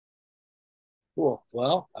Cool.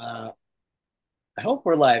 Well, I hope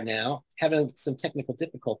we're live now. Having some technical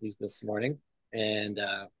difficulties this morning, and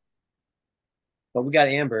but we got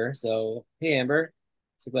Amber. So hey, Amber.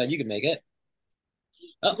 So glad you could make it.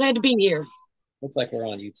 Oh, Glad to be here. looks like we're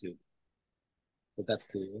on YouTube, but that's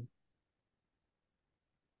cool.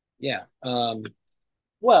 Yeah.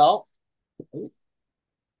 Well,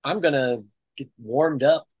 I'm gonna get warmed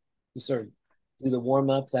up to sort of do the warm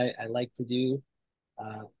ups I like to do.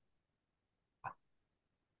 Uh,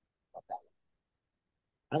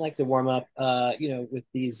 I like to warm up, with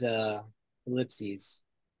these ellipses.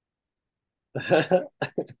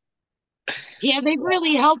 Yeah, they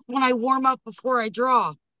really help when I warm up before I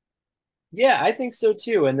draw. Yeah, I think so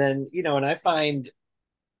too. And then, and I find,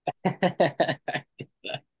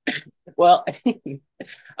 well,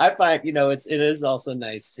 I find, it is also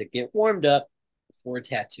nice to get warmed up for a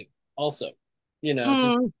tattoo. Also,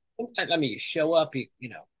 just Mm, sometimes, I mean, you show up, you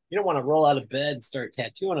don't want to roll out of bed and start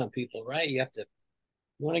tattooing on people, right? You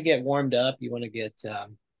want to get warmed up. You want to get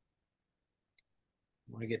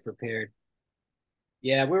prepared.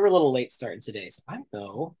 Yeah, we were a little late starting today, so I don't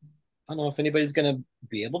know if anybody's gonna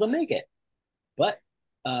be able to make it, but,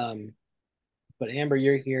 um, but Amber,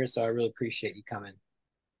 you're here, so I really appreciate you coming.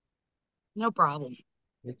 no problem.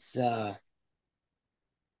 It's uh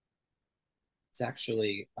it's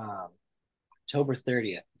actually October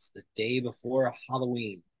 30th. It's the day before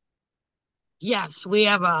Halloween. Yes, we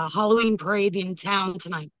have a Halloween parade in town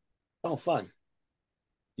tonight. Oh, fun.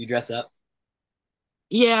 You dress up.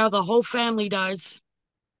 Yeah, the whole family does.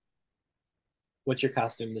 What's your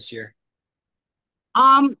costume this year?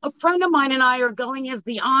 A friend of mine and I are going as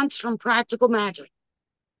the aunts from Practical Magic,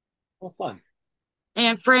 Oh, fun.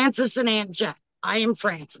 Aunt Frances and Aunt Jack. I am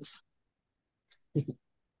Frances. It's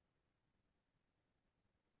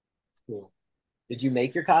cool. Did you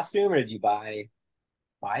make your costume or did you buy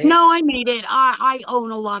it? No, I made it. I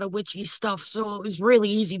own a lot of witchy stuff, so it was really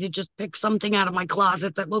easy to just pick something out of my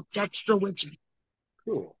closet that looked extra witchy.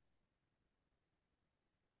 Cool.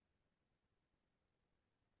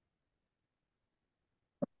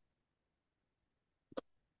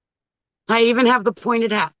 I even have the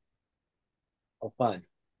pointed hat. Oh, fun.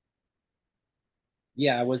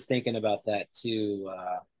 Yeah, I was thinking about that too.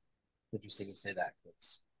 Interesting you say that.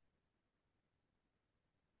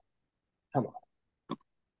 Come on.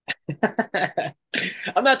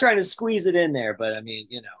 I'm not trying to squeeze it in there, but I mean,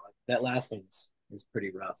 that last one was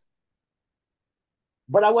pretty rough.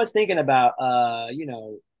 But I was thinking about,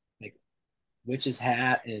 like witch's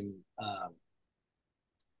hat and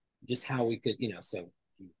just how we could, so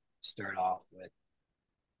you start off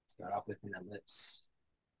with an ellipse.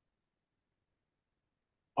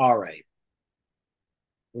 All right,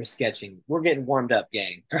 we're sketching. We're getting warmed up,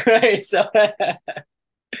 gang. All right, so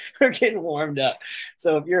we're getting warmed up.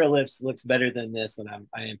 So if your ellipse looks better than this, then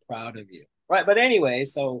I am proud of you. Right, but anyway,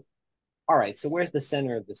 so all right, so where's the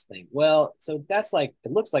center of this thing? Well, so that's like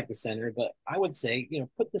it looks like the center, but I would say,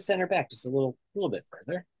 put the center back just a little bit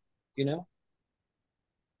further. You know,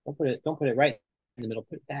 don't put it right in the middle.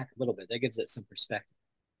 Put it back a little bit. That gives it some perspective.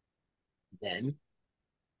 Then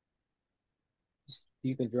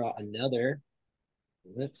you can draw another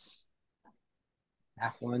ellipse,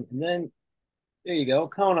 half one, and then there you go,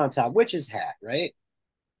 cone on top, witch's hat, right?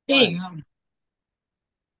 There you Fun. go.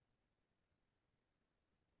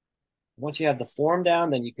 Once you have the form down,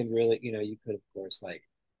 then you can really, you could of course like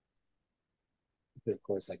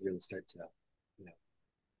really start to, you know,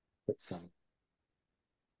 put some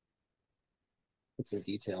put some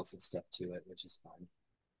details and stuff to it, which is fun.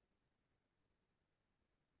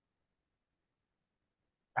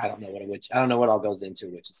 I don't know what all goes into a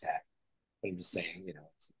witch's hat, but I'm just saying,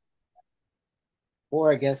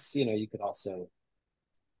 or I guess, you could also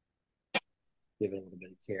give it a little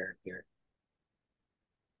bit of character.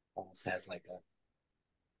 Almost has like a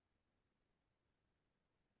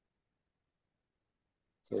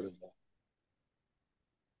sort of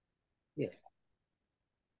yeah,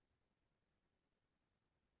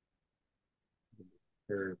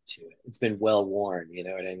 curve to it. It's been well worn, you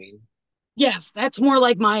know what I mean? Yes, that's more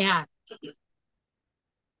like my hat.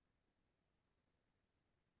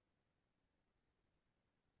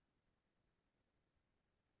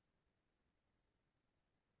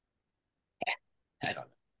 I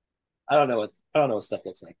don't know. I don't know what stuff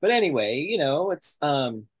looks like. But anyway, it's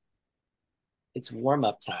warm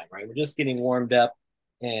up time, right? We're just getting warmed up,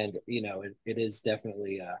 and it is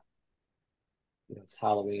definitely it's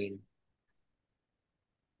Halloween.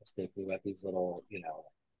 I was thinking about these little,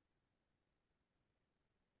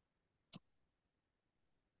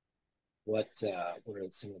 what are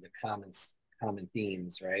some of the common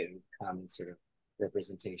themes, right? Common sort of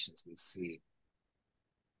representations we see.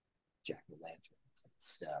 jack-o'-lanterns and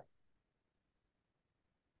stuff.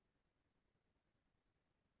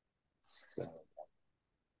 So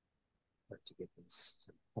hard to get this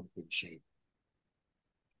pumpkin shape.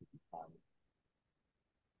 Um,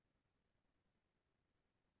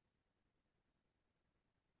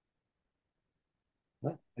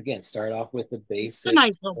 but again, start off with the It's a basic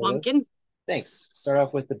nice little sort of. pumpkin. Thanks. Start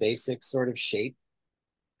off with the basic sort of shape,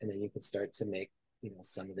 and then you can start to make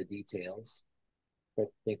some of the details. But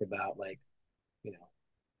think about like you know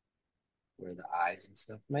where the eyes and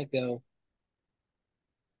stuff might go.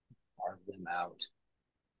 Carve them out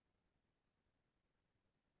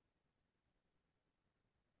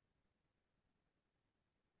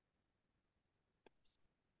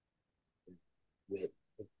with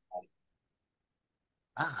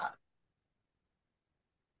ah.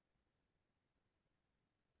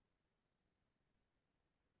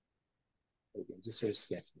 Again, just sort of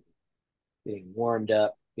sketching, getting warmed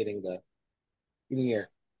up, getting your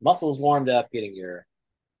muscles warmed up, getting your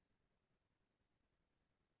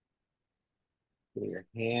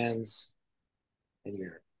hands and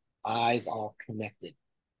your eyes all connected.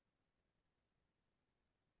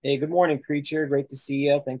 Hey, good morning, creature. Great to see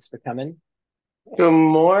you. Thanks for coming. Good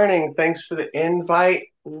morning. Thanks for the invite.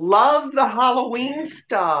 Love the Halloween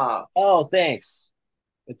stuff. Oh, thanks.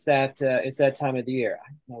 It's that time of the year. I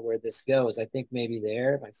don't know where this goes. I think maybe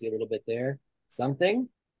there. I see a little bit there. Something.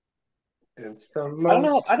 It's the I don't know.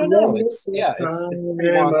 most I don't know. It's wonderful yeah. It's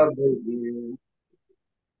pretty time wonky. of the year.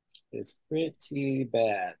 It's pretty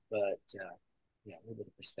bad, but yeah, a little bit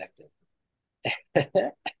of perspective.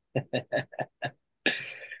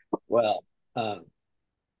 Well, um,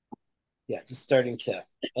 yeah, just starting to.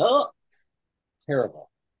 Oh, terrible.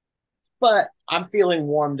 But I'm feeling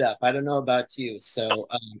warmed up. I don't know about you, so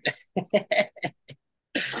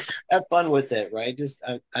have fun with it, right? Just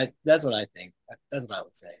that's what I think. That's what I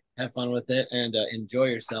would say. Have fun with it and enjoy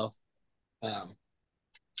yourself. Um,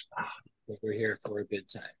 we're here for a good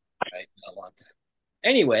time, right? Not a long time.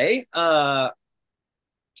 Anyway,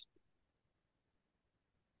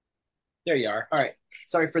 there you are. All right.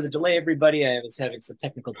 Sorry for the delay, everybody. I was having some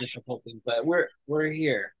technical difficulties, but we're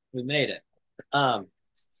here. We made it. Um,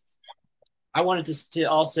 I wanted to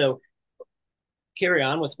also carry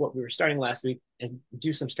on with what we were starting last week and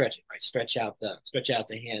do some stretching, right? Stretch out the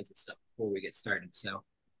hands and stuff before we get started. So,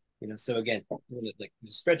 so again, I'm gonna like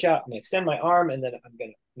just stretch out. I'm gonna extend my arm, and then I'm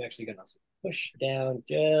actually gonna push down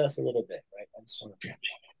just a little bit, right? I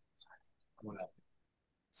want to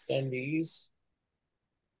extend these,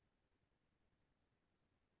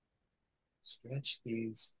 stretch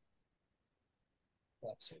these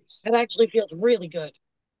flexors. It actually feels really good.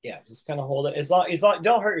 Yeah, just kind of hold it. As long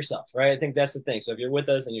don't hurt yourself, right? I think that's the thing. So if you're with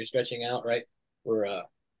us and you're stretching out, right, we're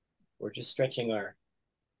just stretching our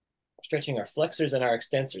flexors and our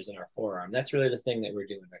extensors in our forearm. That's really the thing that we're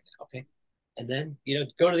doing right now. Okay. And then,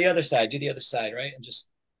 go to the other side, do the other side, right? And just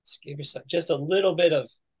give yourself just a little bit of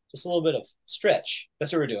stretch.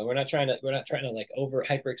 That's what we're doing. We're not trying to like over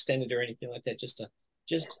hyperextend it or anything like that. Just to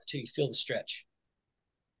feel the stretch.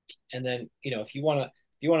 And then, if you want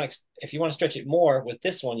to stretch it more with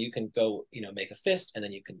this one, you can go, make a fist, and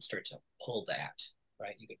then you can start to pull that,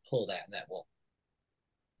 right? You can pull that, and will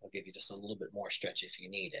give you just a little bit more stretch if you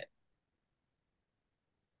need it.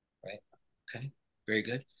 Right? Okay. Very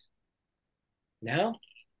good. Now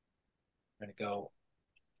I'm going to go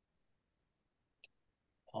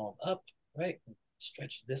palm up, right?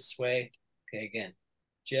 Stretch this way. Okay, again,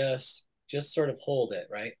 just sort of hold it,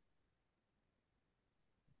 right?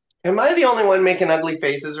 Am I the only one making ugly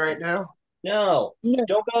faces right now? No, No,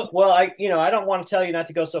 don't go. Well, I don't want to tell you not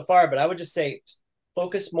to go so far, but I would just say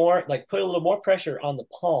focus more, like put a little more pressure on the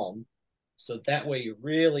palm, so that way you're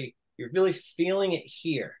really feeling it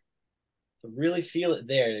here. To really feel it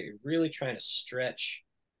there, that you're really trying to stretch,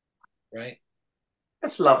 right?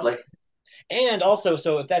 That's lovely. And also,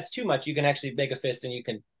 so if that's too much, you can actually make a fist and you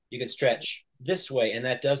can stretch this way, and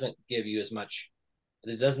that doesn't give you as much.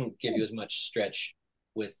 It doesn't give you as much stretch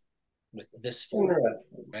with this form,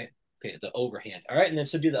 Interesting. right? Okay, the overhand. All right, and then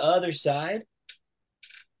so do the other side.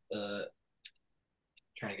 Uh,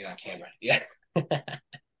 trying to get on camera. Yeah.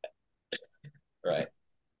 Right.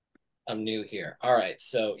 I'm new here. All right.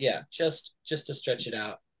 So yeah, just to stretch it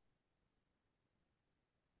out.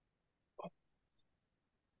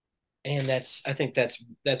 And I think that's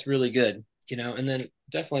really good, and then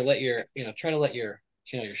definitely try to let your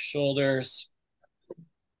shoulders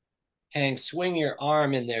hang, swing your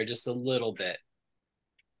arm in there just a little bit,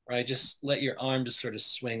 right? Just let your arm just sort of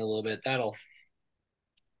swing a little bit. That'll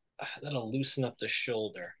loosen up the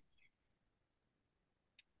shoulder.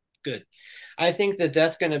 Good. I think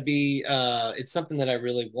that's going to be it's something that I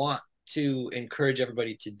really want to encourage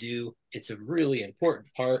everybody to do. It's a really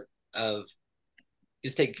important part of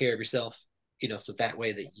just taking care of yourself, so that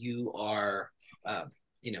way that you are,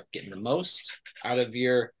 getting the most out of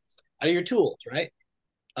your tools, right?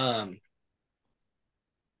 Um,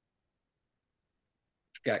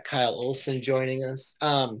 got Kyle Olson joining us.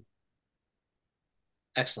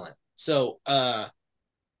 Excellent. So,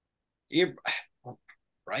 you're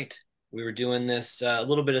right. We were doing this a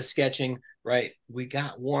little bit of sketching, right? We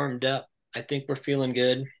got warmed up. I think we're feeling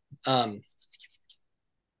good. Um,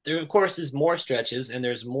 there, of course, is more stretches, and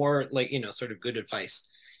there's more, like, sort of good advice.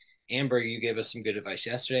 Amber, you gave us some good advice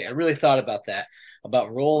yesterday. I really thought about that,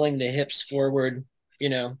 about rolling the hips forward,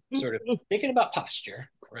 sort of thinking about posture,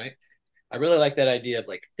 right? I really like that idea of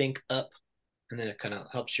like think up, and then it kind of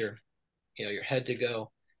helps your head to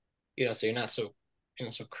go, so you're not so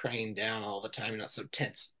craned down all the time. You're not so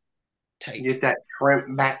tense, tight. Get that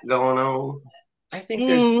shrimp back going on. I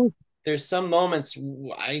think there's some moments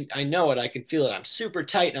I know it. I can feel it. I'm super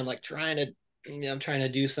tight, and I'm like I'm trying to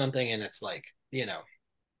do something, and it's like,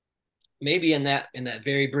 maybe in that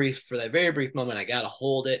very brief moment, I gotta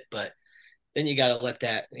hold it, but then you gotta let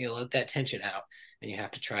that tension out, and you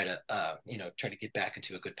have to try to get back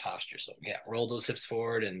into a good posture. So yeah, roll those hips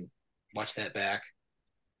forward and watch that back.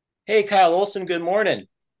 Hey, Kyle Olson, good morning.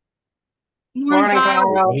 Morning, Morning,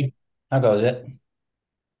 Kyle. Kyle. How goes it?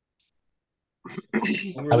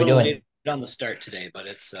 We were a How we little doing? late on the start today, but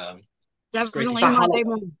it's great to Definitely The hear. Monday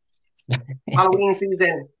morning. Halloween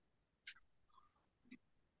season.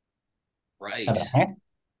 Right.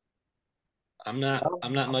 I'm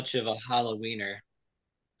not much of a Halloweener,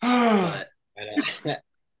 That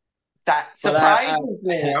but but surprises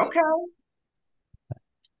me. Okay.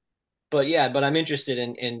 but yeah, but I'm interested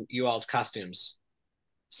in you all's costumes.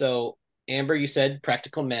 So Amber, you said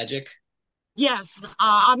practical magic. Yes,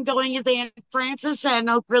 I'm going as Aunt Frances, and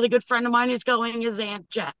a really good friend of mine is going as Aunt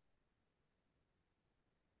Jet.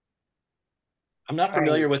 I'm not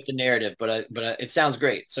familiar with Nice. the narrative, but it sounds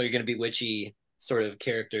great. So you're going to be witchy sort of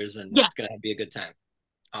characters, and Yeah, it's going to be a good time.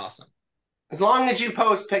 Awesome. As long as you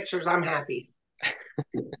post pictures, I'm happy.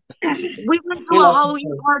 we went to We a love Halloween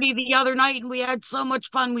pictures. party the other night, and we had so much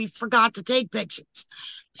fun we forgot to take pictures.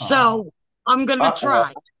 Oh, So I'm gonna Uh-oh.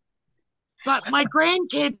 try. But my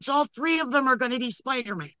grandkids, all three of them are going to be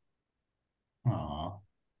Spider-Man. oh.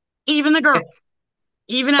 Even the girl, It's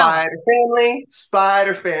even Ella. Spider Family,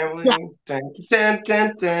 Spider Yeah, Family. Dun, dun,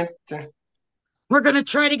 dun, dun, dun. we're going to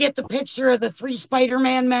try to get the picture of the three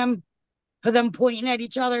Spider-Man men of them pointing at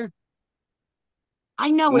each other. I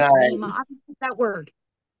know it's meme. I don't Nice. think that word.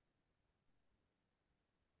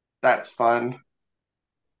 That's fun.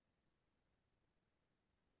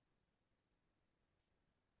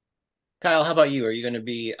 Kyle, how about you? Are you going to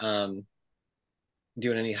be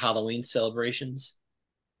doing any Halloween celebrations?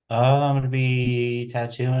 I'm gonna be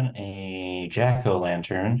tattooing a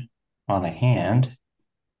jack-o'-lantern on a hand.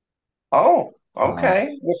 Oh, Um,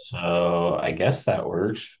 okay. so I guess that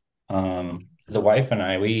works. The wife and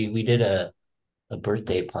I, we did a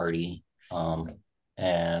birthday party,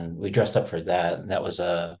 and we dressed up for that. That was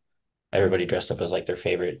everybody dressed up as like their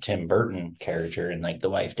favorite Tim Burton character, and like the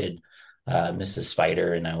wife did Mrs.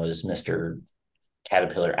 Spider, and I was Mr.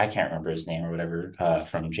 Caterpillar. I can't remember his name or whatever,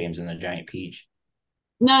 from James and the Giant Peach.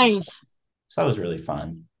 Nice. So that was really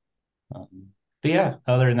fun. But yeah,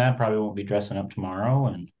 other than that, probably won't be dressing up tomorrow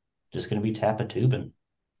and just gonna be tappa tubing.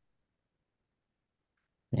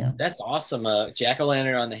 Yeah. That's awesome.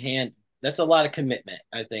 Jack-o'-lantern on the hand. That's a lot of commitment,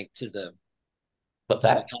 I think, to the But to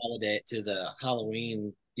the that. holiday, to the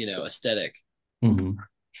Halloween, aesthetic. Mhm.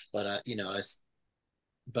 But it's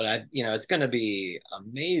going to be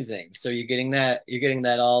amazing. So you're getting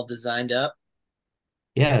that all designed up.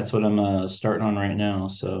 Yeah, that's what I'm starting on right now.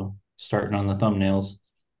 So starting on the thumbnails.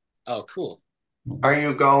 Oh, cool. Are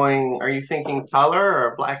you thinking color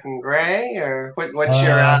or black and gray or what's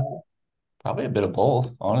your Uh, Probably a bit of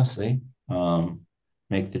both, honestly.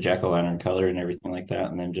 Make the jack-o'-lantern color and everything like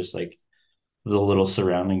that, and then just like the little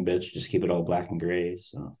surrounding bits, just keep it all black and gray.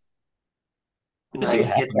 So we'll see what nice,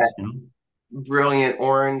 get happens, that brilliant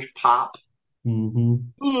orange pop? Mm-hmm.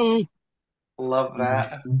 Mm. Love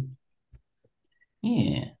that.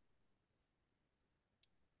 Yeah.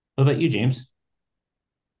 What about you, James?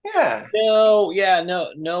 Yeah. No, yeah,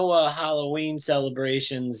 no Halloween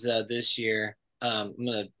celebrations this year. I'm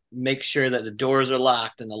gonna make sure that the doors are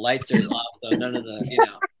locked and the lights are off, so none of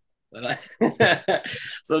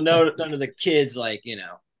so none of the kids, like,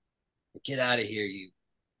 get out of here, you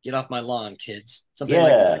get off my lawn, kids. Something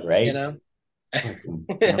like Yeah, that, you right. know? Fucking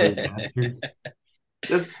gnarly bastards.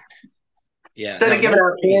 Just Yeah, instead no, of giving no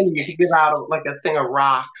out tree. candy, you could give Thanks. out like a thing of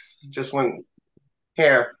rocks. Just when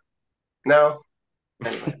here. No.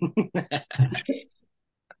 Anyway,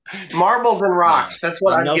 marbles and No, rocks. That's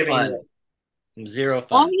what I'm no giving fun. you. Zero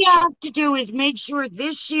All fun. you have to do is make sure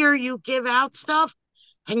this year you give out stuff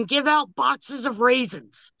and give out boxes of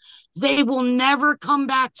raisins. They will never come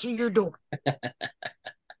back to your door.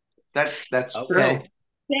 That's true. Okay.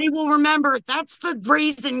 They will remember that's the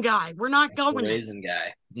raisin guy. We're not That's the going there. raisin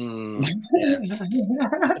guy. Yeah,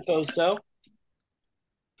 I suppose so.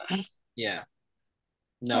 Yeah.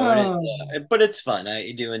 No, and it's Oh. but it's fun.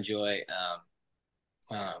 I do enjoy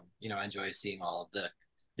I enjoy seeing all of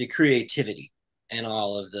the creativity and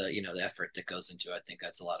all of the effort that goes into it. I think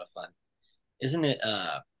that's a lot of fun. Isn't it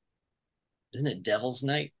isn't it Devil's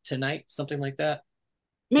Night tonight? Something like that?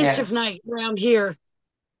 Mischief Yes. night around here.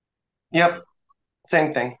 Yep.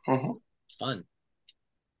 Same thing. Mhm. Fun.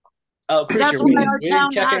 Oh, That's Creature, why we our didn't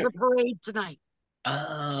town check has it. a parade tonight.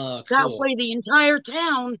 Oh, That cool. way the entire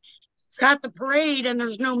town is at the parade and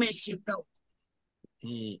there's no mischief going.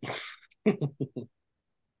 Mm.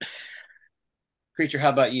 Creature, how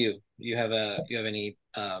about you? You have any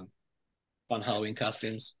fun Halloween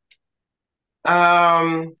costumes?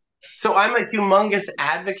 Um, so I'm a humongous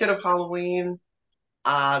advocate of Halloween.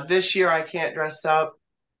 This year I can't dress up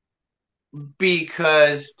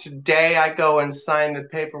because today I go and sign the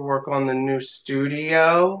paperwork on the new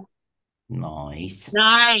studio, Nice.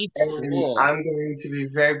 Nice. and Cool. I'm going to be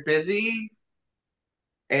very busy.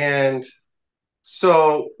 And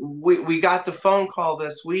so we got the phone call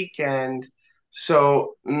this weekend.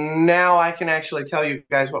 So now I can actually tell you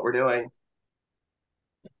guys what we're doing.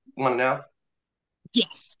 Want to know?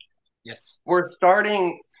 Yes. Yes. We're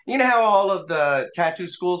starting, you know how all of the tattoo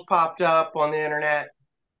schools popped up on the internet?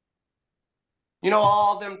 You know,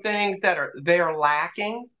 all them things that are they are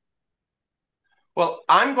lacking. Well,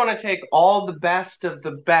 I'm going to take all the best of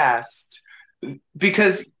the best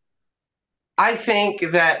because I think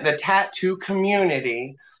that the tattoo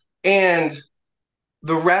community and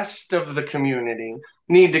the rest of the community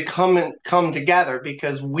need to come together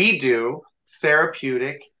because we do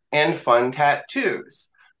therapeutic and fun tattoos.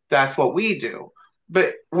 That's what we do.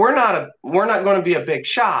 But we're not going to be a big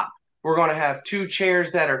shop. We're going to have two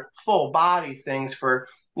chairs that are full body things for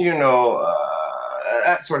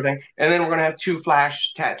that sort of thing, and then we're going to have two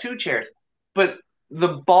flash tattoo chairs. But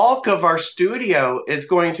the bulk of our studio is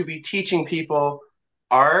going to be teaching people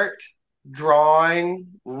art, drawing,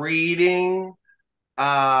 reading,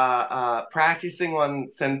 practicing on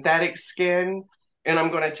synthetic skin, and I'm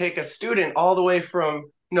going to take a student all the way from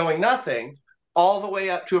knowing nothing all the way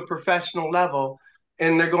up to a professional level,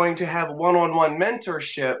 and they're going to have one-on-one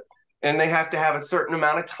mentorship, and they have to have a certain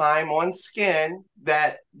amount of time on skin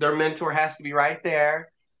that their mentor has to be right there,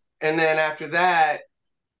 and then after that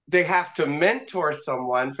they have to mentor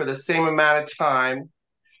someone for the same amount of time.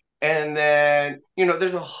 And then,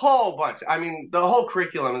 there's a whole bunch. I mean, the whole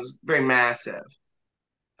curriculum is very massive.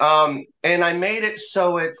 And I made it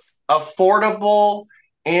so it's affordable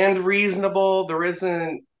and reasonable. There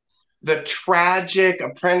isn't the tragic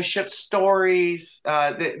apprenticeship stories,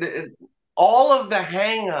 all of the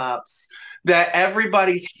hangups that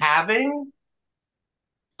everybody's having.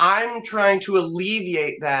 I'm trying to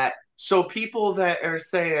alleviate that. So people that are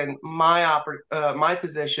saying my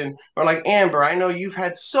position are like, Amber, I know you've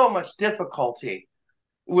had so much difficulty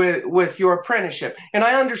with your apprenticeship, and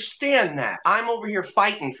I understand that. I'm over here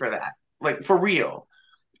fighting for that, like for real,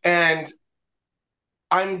 and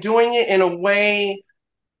I'm doing it in a way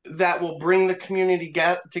that will bring the community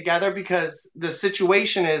together because the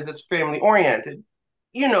situation is it's family oriented.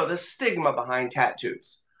 The stigma behind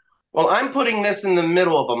tattoos. Well, I'm putting this in the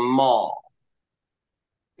middle of a mall.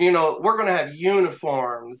 We're going to have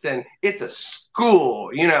uniforms and it's a school,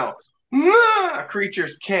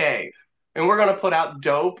 Creature's Cave. And we're going to put out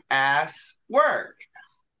dope ass work.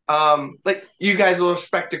 Like you guys will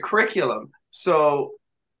respect the curriculum. So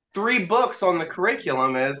 3 books on the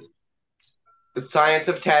curriculum is The Science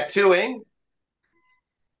of Tattooing,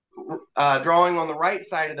 Drawing on the Right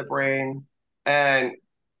Side of the Brain, and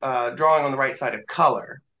Drawing on the Right Side of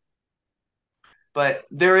Color. But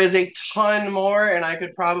there is a ton more, and I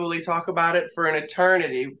could probably talk about it for an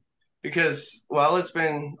eternity because, well, it's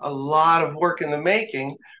been a lot of work in the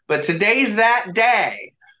making. But today's that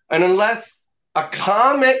day. And unless a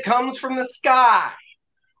comet comes from the sky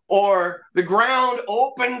or the ground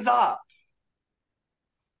opens up,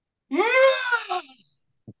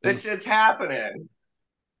 this shit's happening.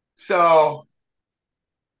 So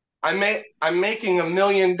I'm making $1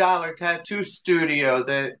 million tattoo studio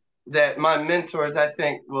that my mentors I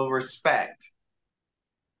think will respect.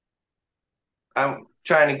 I'm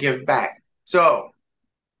trying to give back. So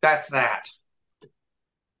that's that.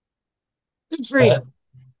 Good for you.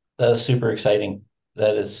 That's super exciting.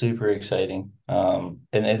 That is super exciting. And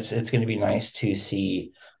it's going to be nice to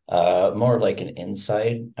see more of like an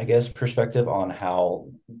inside, I guess, perspective on how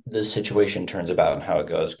the situation turns about and how it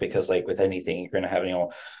goes. Because like with anything, you're going to have,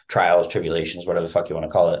 trials, tribulations, whatever the fuck you want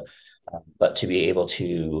to call it. But to be able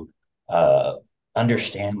to uh,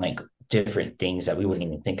 understand like different things that we wouldn't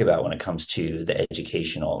even think about when it comes to the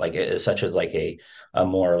educational, like such as like a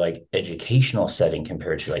more like educational setting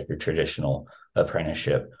compared to like your traditional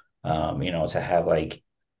apprenticeship, to have like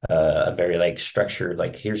a very like structured,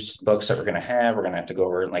 like here's books that we're gonna have to go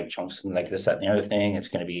over in like chunks and like this, that, and the other thing. It's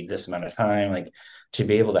gonna be this amount of time, like to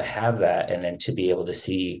be able to have that, and then to be able to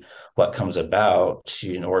see what comes about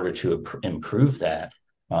in order to improve that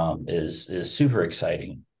is super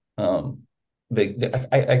exciting. But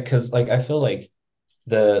I because like I feel like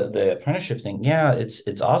the apprenticeship thing, yeah,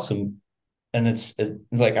 it's awesome, and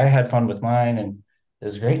like I had fun with mine and it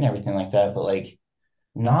was great and everything like that, but like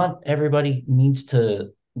not everybody needs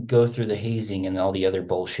to go through the hazing and all the other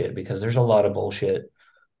bullshit, because there's a lot of bullshit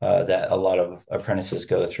that a lot of apprentices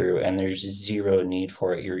go through, and there's zero need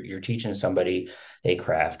for it. You're teaching somebody a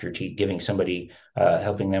craft, you're giving somebody,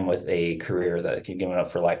 helping them with a career that can give them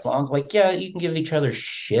up for lifelong. Like, yeah, you can give each other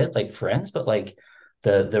shit like friends, but like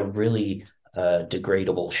the really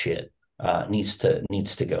degradable shit needs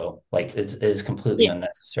to go. Like it's completely Yeah.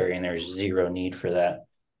 unnecessary, and there's zero need for that.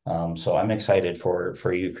 So I'm excited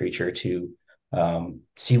for you, creature, to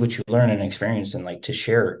see what you learn and experience, and like to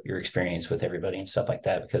share your experience with everybody and stuff like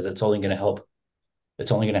that, because it's only going to help.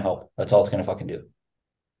 It's only going to help. That's all it's going to fucking do.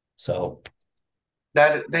 So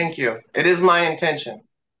Thank you. It is my intention.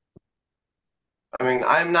 I mean,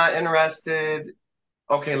 I'm not interested.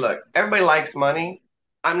 Okay, look, everybody likes money.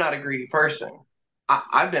 I'm not a greedy person.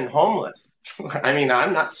 I've been homeless. I mean,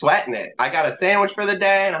 I'm not sweating it. I got a sandwich for the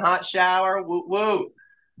day and a hot shower. Woo woo.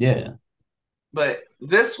 yeah, But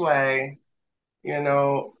this way, you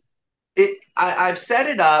know, I've set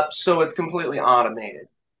it up so it's completely automated.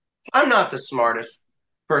 I'm not the smartest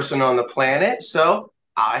person on the planet, so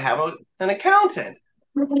I have an accountant.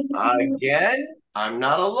 Again, I'm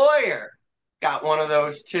not a lawyer. Got one of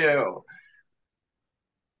those too.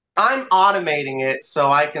 I'm automating it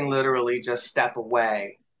so I can literally just step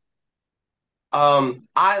away.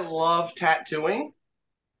 I love tattooing.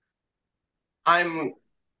 I'm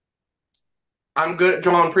I'm good at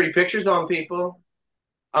drawing pretty pictures on people.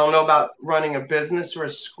 I don't know about running a business or a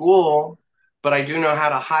school, but I do know how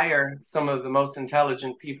to hire some of the most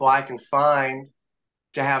intelligent people I can find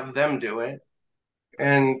to have them do it.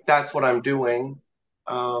 And that's what I'm doing.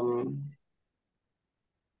 Um,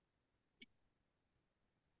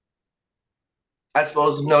 I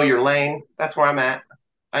suppose know your lane. That's where I'm at.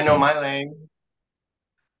 I know my lane.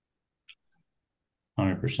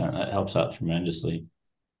 100%. That helps out tremendously.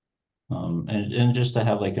 And just to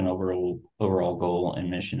have like an overall goal and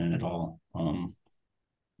mission in it all.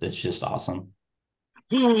 It's just awesome.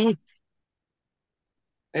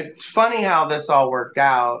 It's funny how this all worked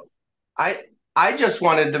out. I I just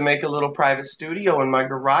wanted to make a little private studio in my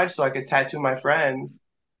garage so I could tattoo my friends.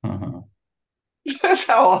 Uh-huh. That's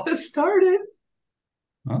how all this started,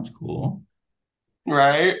 That's cool.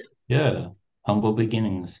 right? Yeah, humble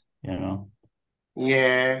beginnings.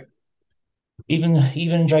 Yeah.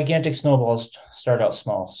 Even gigantic snowballs start out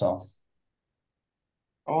small.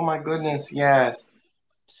 Oh my goodness, yes.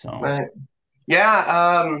 So Right. Yeah,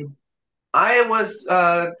 I was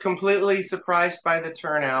completely surprised by the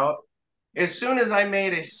turnout. As soon as I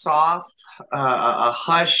made a soft, a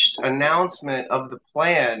hushed announcement of the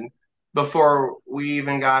plan before we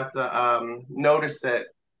even got the notice that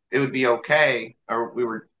it would be okay or we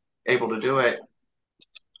were able to do it,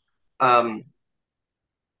 um,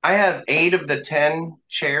 I have 8 of the 10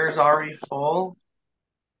 chairs already full.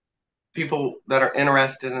 People that are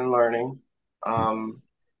interested in learning. And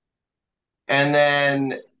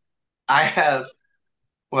then I have,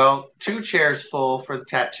 well, 2 chairs full for the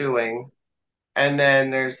tattooing. And then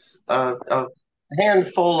there's a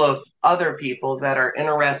handful of other people that are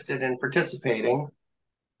interested in participating.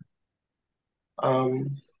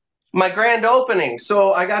 Um, my grand opening.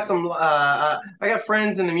 So I got I got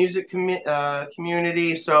friends in the music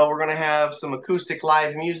community. So we're gonna have some acoustic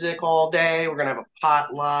live music all day. We're gonna have a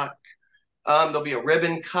potluck. There'll be a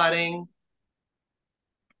ribbon cutting.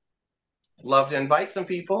 Love to invite some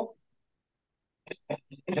people.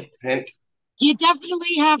 Hint. You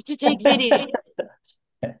definitely have to take video.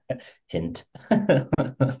 hint. uh,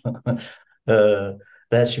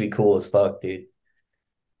 that should be cool as fuck, dude.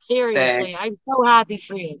 Seriously, I'm so happy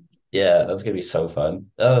for you. Yeah, that's gonna be so fun.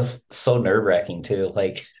 It's so nerve-wracking too.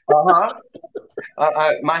 Like, Uh-huh.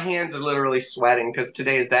 My hands are literally sweating because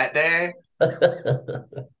today's that day.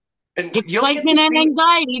 And you'll get to Excitement and see,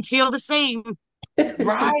 anxiety feel the same.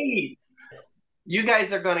 right. You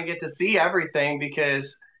guys are going to get to see everything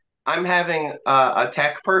because I'm having a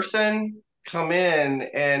tech person come in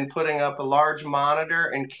and putting up a large monitor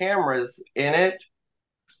and cameras in it.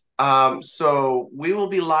 So we will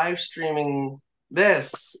be live streaming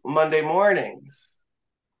this Monday mornings.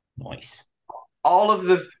 Nice. All Oh, of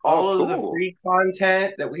the cool. free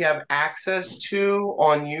content that we have access to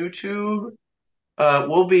on YouTube,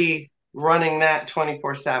 we'll be running that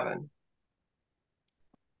 24/7.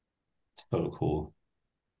 So cool.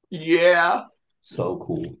 Yeah. So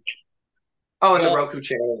cool. Oh, and the Well, Roku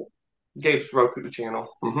channel. Gabe's Roku channel.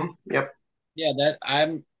 Yep. yeah, that I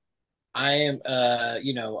am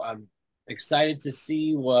I'm excited to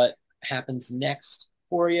see what happens next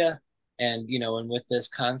for you, and and with this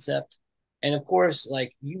concept. And of course,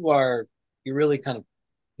 like you're really kind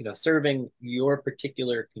of serving your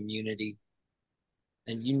particular community,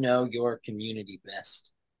 and your community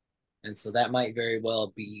best. And so that might very well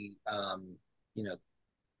be you know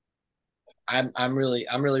I'm really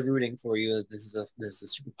rooting for you. This is a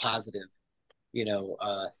super positive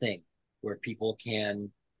thing where people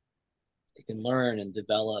can learn and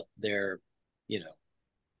develop you know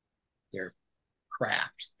their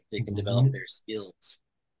craft. They can develop Mhm. their skills.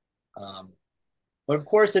 Um, but of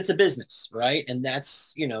course, it's a business, right? And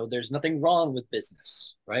there's nothing wrong with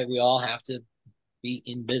business, right? We all have to be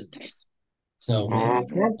in business. So, Mhm.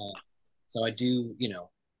 Mhm. uh, so I do,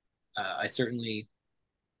 I certainly,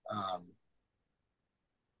 um,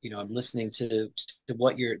 I'm listening to the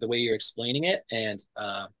way you're explaining it, and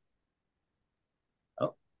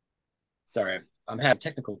oh, sorry, I'm having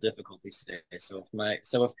technical difficulties today. So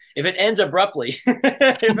if it ends abruptly,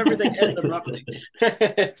 if everything ends abruptly,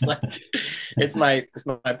 it's my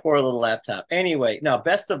poor little laptop. Anyway, no,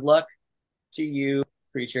 best of luck to you,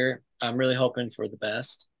 Preacher. I'm really hoping for the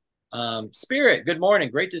best. Spirit, good morning.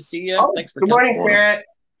 Great to see you. Oh, Thanks for good coming. morning, Morning. Spirit.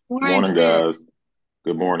 Orange Morning, Spirit. guys.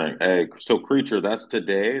 Good morning. Hey, so Creature, that's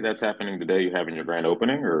today? That's happening today? You having your grand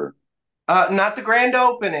opening or? Not the grand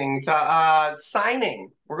opening, the signing.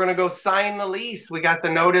 We're gonna go sign the lease. We got the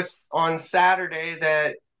notice on Saturday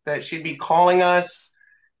that she'd be calling us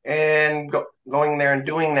and going there and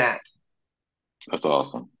doing that. That's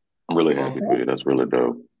awesome. I'm really happy for Mhm. you. That's really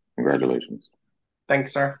dope. Congratulations.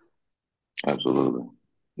 Thanks, sir. Absolutely.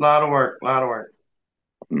 A lot of work, a lot of work.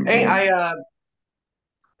 Hey, Hmm.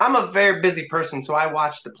 I'm a very busy person, so I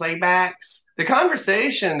watch the playbacks. The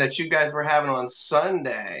conversation that you guys were having on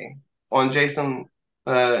Sunday on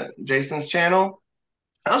Jason's channel,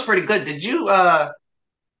 that was pretty good. Did you that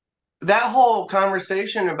whole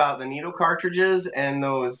conversation about the needle cartridges and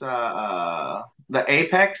those the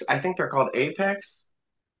Apex, I think they're called Apex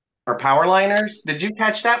or power liners. Did you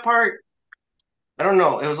catch that part? I don't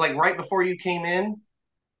know. It was like right before you came in.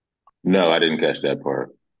 No, I didn't catch that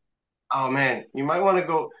part. Oh man, you might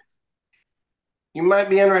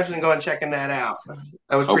be interested in going and checking that out.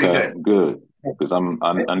 That was pretty Okay, good. good. Because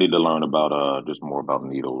I need to learn about just more about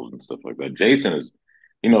needles and stuff like that.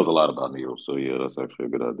 He knows a lot about needles, so yeah, that's actually a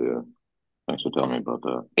good idea. Thanks for telling me about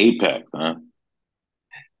that. Apex, huh?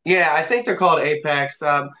 Yeah, I think they're called Apex.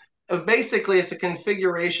 Basically, it's a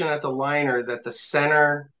configuration that's a liner that the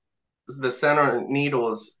center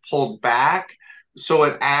needle is pulled back, so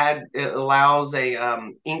it allows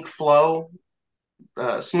a ink flow,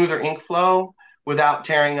 smoother ink flow without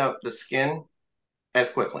tearing up the skin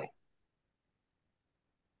as quickly.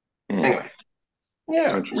 Hmm. Anyway, yeah,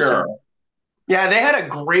 yeah, Interesting. yeah. They had a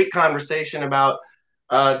great conversation about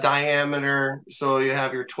diameter. So you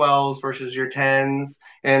have your 12s versus your 10s,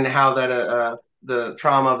 and how the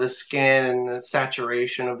trauma of the skin and the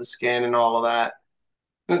saturation of the skin and all of that.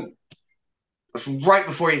 It was right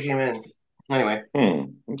before you came in. Anyway,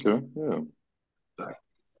 Okay. Yeah. sorry.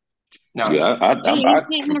 No, I'm Yeah. just I hate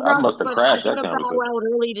to I interrupt, must have but I crashed that gotta bow conversation. out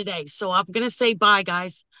early today. So I'm gonna say bye,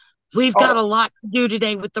 guys. We've got a oh lot to do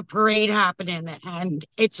today with the parade happening, and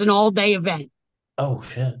it's an all-day event. Oh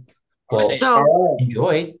shit. All Well, right. all So right.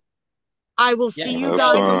 enjoy. I will Yeah. see you Have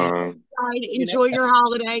guys Yeah. on the fun. other side. See you Enjoy next time. your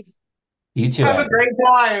holiday. You too, Have a Adam. great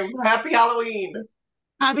time. Happy Halloween.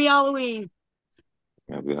 Happy Halloween.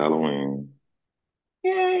 Happy Halloween.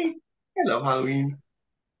 Yay. I love Halloween.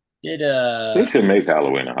 Did They should make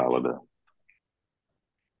Halloween a holiday.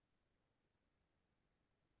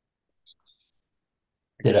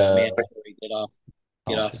 Did man before we get oh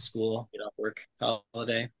off shit. school, get off work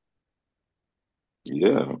holiday?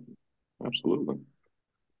 Yeah, absolutely.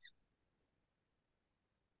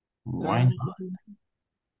 Why not?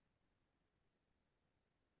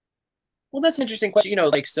 Well, that's an interesting question.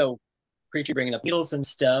 Like so, preacher bringing up needles and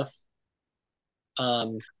stuff.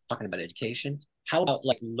 Talking about education. how about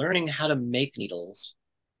like learning how to make needles?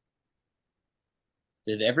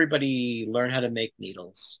 Did everybody learn how to make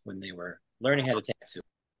needles when they were learning how to tattoo?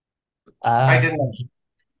 I Uh, didn't.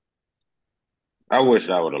 I wish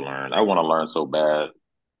I would have learned. I want to learn so bad.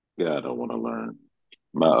 Yeah, I don't want to learn.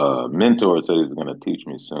 My mentor said he's going to teach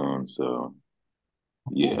me soon. So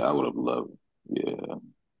yeah, I would have loved. Yeah.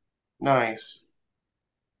 Nice.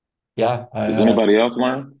 yeah, Does anybody else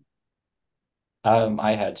learn?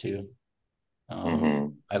 I had to. Mm-hmm.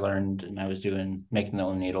 I learned and I was doing making the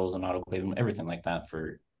own needles and autoclave them, everything like that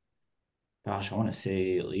for, gosh, I want to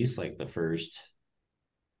say at least like the first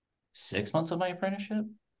 6 months of my apprenticeship.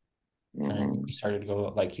 And I think Mm-hmm. he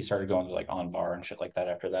started going to like on bar and shit like that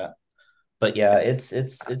after that. But yeah, it's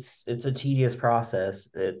a tedious process.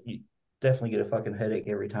 You definitely get a fucking headache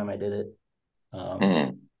every time I did it. Um,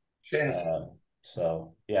 Mm-hmm. Shit. uh,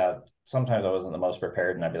 so yeah, sometimes I wasn't the most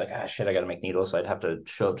prepared, and I'd be like, ah, shit, I got to make needles, so I'd have to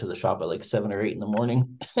show up to the shop at like 7 or 8 in the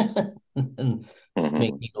morning and make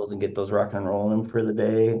Mm-hmm. needles and get those rocking and rolling them for the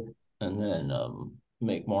day, and then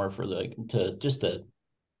make more for to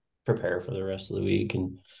prepare for the rest of the week.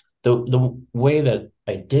 And the way that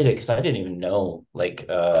I did it, because I didn't even know like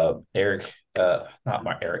Eric, not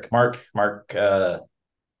Mark, Eric, Mark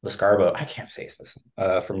Lascarbo, I can't say this,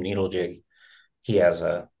 from Needle Jig. He has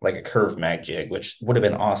a like a curved mag jig, which would have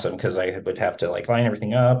been awesome because I would have to like line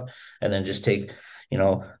everything up and then just take,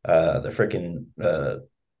 the freaking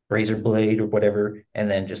razor blade or whatever, and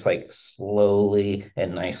then just like slowly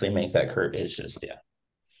and nicely make that curve. It's just, yeah.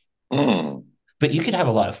 Mm-hmm. But you could have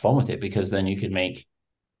a lot of fun with it because then you could make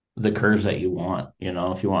the curves that you want.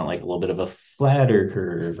 If you want like a little bit of a flatter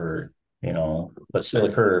curve, or but still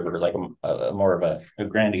a curve, or like a more of a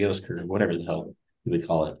grandiose curve, whatever the hell you would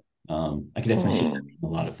call it. I could definitely see that Mm-hmm. being a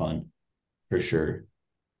lot of fun for sure.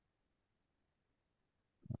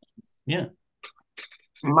 Yeah.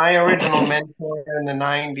 My original mentor in the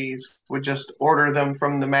 90s would just order them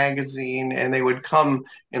from the magazine and they would come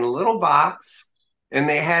in a little box and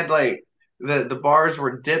they had like the bars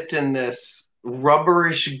were dipped in this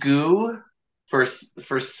rubberish goo for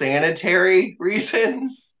sanitary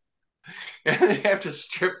reasons. And they have to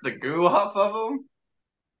strip the goo off of them.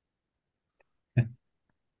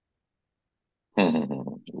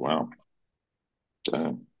 Mm-hmm. Wow.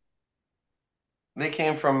 Damn. They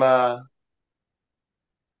came from I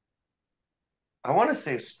want to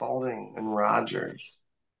say Spalding and Rogers,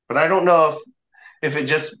 but I don't know if it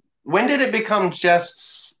just when did it become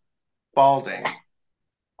just Spalding?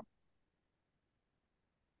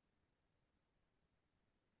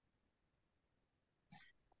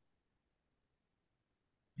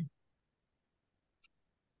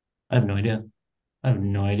 I have no idea. I have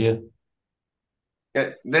no idea.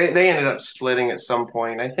 Yeah, they ended up splitting at some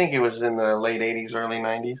point. I think it was in the late 80s, early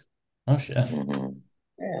 90s. Oh shit. Mm-hmm.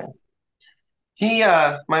 Yeah. He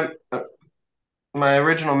my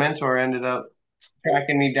original mentor ended up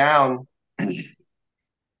tracking me down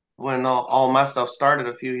when all my stuff started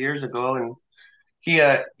a few years ago, and he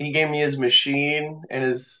gave me his machine and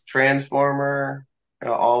his transformer,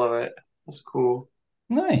 all of it. It was cool.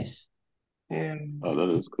 Nice. Yeah. Oh,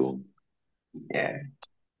 that is cool. Yeah.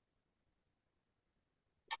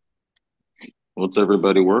 What's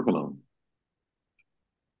everybody working on?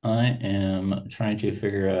 I am trying to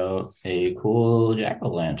figure out a cool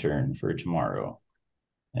jack-o'-lantern for tomorrow.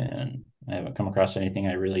 And I haven't come across anything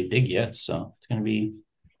I really dig yet, so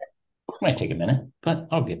might take a minute, but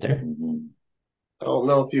I'll get there. Mm-hmm. I don't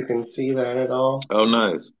know if you can see that at all. Oh,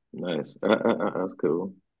 nice, nice. That's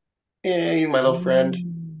cool. Yeah, you my little friend.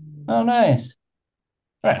 Oh, nice.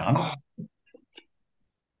 Right on. Oh,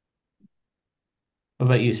 What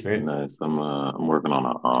about you, Spirit? Nice. I'm working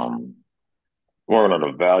on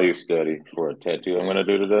a value study for a tattoo I'm gonna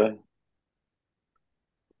do today.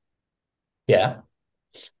 Yeah,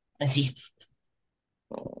 I see.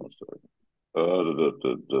 Sorry.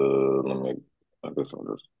 Let me. I guess I'll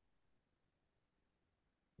just.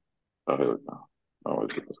 Oh, here we go. Oh, wait,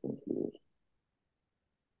 this confused.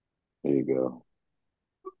 Here you go.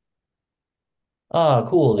 Oh,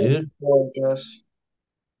 cool, dude. gorgeous.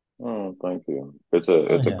 Oh, thank you. It's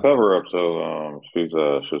a Yeah. cover up. So she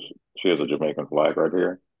has a Jamaican flag right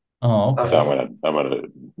here. Oh, So okay. I'm gonna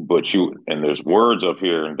but you and there's words up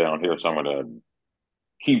here and down here. So I'm gonna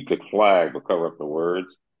keep the flag but cover up the words.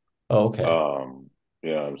 Oh, okay. Um,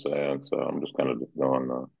 you know what I'm saying? So I'm just kind of just doing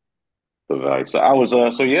the value. So I was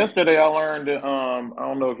so yesterday I learned I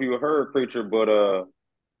don't know if you heard preacher, but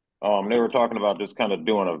they were talking about just kind of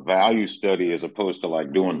doing a value study as opposed to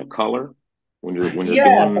like doing the color when you're Yes,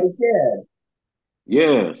 I doing did.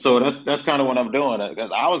 yeah. So that's kind of what I'm doing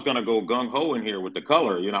because I was gonna go gung ho in here with the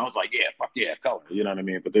color. I was like, yeah, fuck yeah, color. You know what I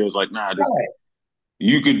mean? But they was like, nah, just Right.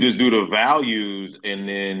 you could just do the values and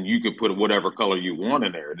then you could put whatever color you want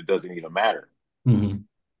in there. It doesn't even matter.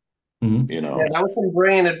 Mm-hmm. Mm-hmm. You Yeah, know. that was some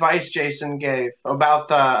brilliant advice Jason gave about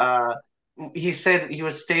the. He said he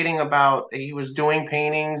was stating about he was doing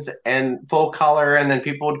paintings and full color, and then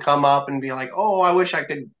people would come up and be like, "Oh, I wish I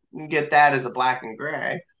could get that as a black and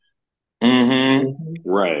gray." Mm-hmm. Mhm.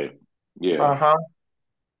 Right. Yeah. Uh-huh.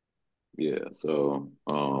 Yeah. So,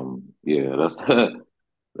 yeah, that's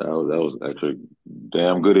that was actually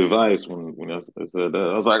damn good advice when I said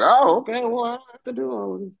that. I was like, oh, okay, well, I don't have to do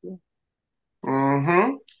all of this stuff.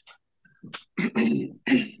 Mm-hmm. You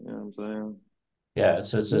know what I'm saying? Yeah,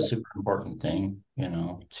 it's a super important thing,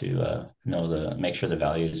 to make sure the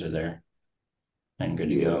values are there and good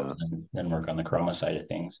to go, Yeah. and then work on the chroma side of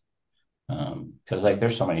things. Because like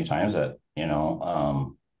there's so many times that,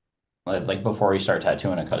 like before you start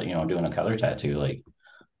tattooing doing a color tattoo, like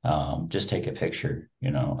just take a picture,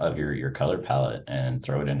 of your color palette and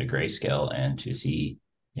throw it into grayscale and to see,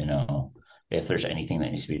 if there's anything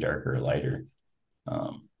that needs to be darker or lighter.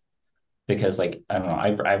 Um, because like I don't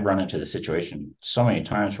know, I've run into the situation so many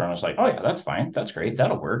times where I was like, oh yeah, that's fine, that's great,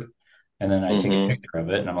 that'll work, and then I take a Mm-hmm. picture of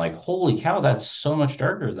it and I'm like, holy cow, that's so much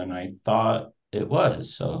darker than I thought it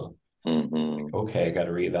was. So Mm-hmm. okay, I got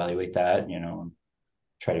to reevaluate that, and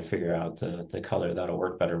try to figure out the color that'll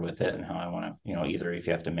work better with it and how I want to, either if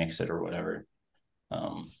you have to mix it or whatever.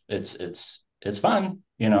 It's fun,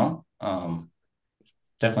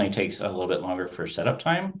 definitely takes a little bit longer for setup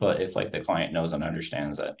time, but if like the client knows and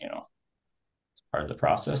understands that, part of the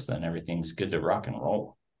process, then everything's good to rock and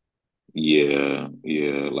roll. Yeah,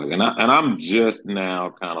 yeah. Like, and I'm just now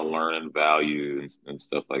kind of learning value and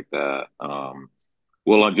stuff like that.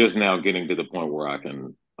 Well, I'm just now getting to the point where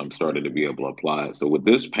I'm starting to be able to apply it. So with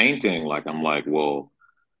this painting, like I'm like, well,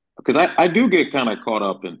 because I do get kind of caught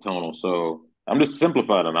up in tonal. So I'm just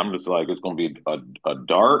simplifying it. I'm just like, it's going to be a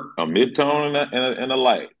dark, a mid tone, and a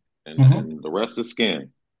light, Mm-hmm. and the rest is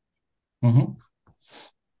skin. Mm-hmm.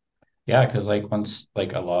 Yeah, because like once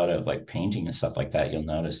like a lot of like painting and stuff like that, you'll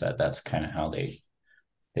notice that that's kind of how they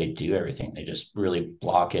do everything. They just really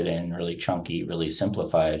block it in really chunky, really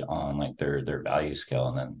simplified on like their value scale,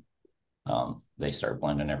 and then they start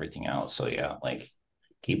blending everything out. So yeah, like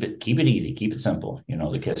keep it easy, keep it simple.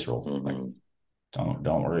 The KISS rule. Like Mm-hmm.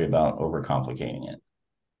 don't worry about overcomplicating it.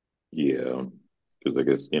 Yeah, because I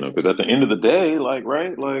guess because at the end of the day, like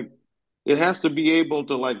right, like it has to be able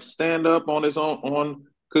to like stand up on its own on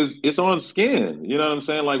because it's on skin. You know what I'm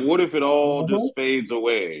saying? Like, what if it all Mm-hmm. just fades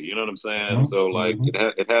away? You know what I'm saying? So like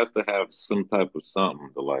Mm-hmm. it has to have some type of something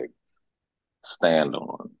to like stand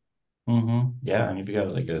on. Mm-hmm. Yeah, and if you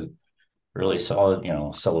got like a really solid,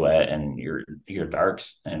 silhouette and your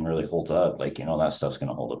darks and really holds up, like that stuff's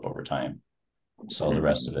gonna hold up over time. So the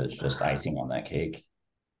rest Mm-hmm. of it is just icing on that cake.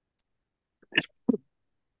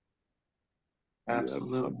 Yeah,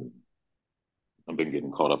 Absolutely. I've been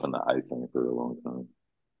getting caught up in the icing for a long time.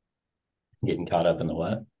 Getting caught up in the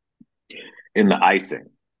what? In the icing.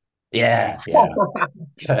 Yeah, yeah.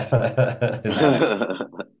 You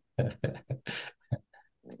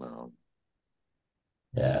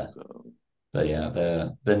Yeah. so But yeah,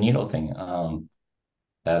 the needle thing,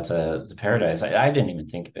 that's the paradise. I didn't even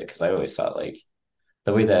think of it because I always thought like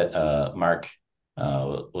the way that Mark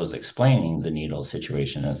was explaining the needle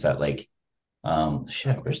situation is that like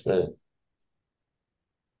shit,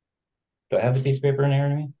 do I have the piece of paper in here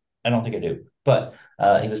to me? I don't think I do. But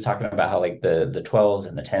he was talking about how like the 12s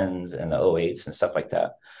and the 10s and the 08s and stuff like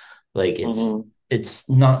that. Like mm-hmm. it's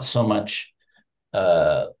not so much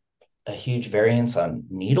uh a huge variance on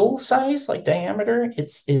needle size, like diameter. It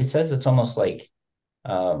says it's almost like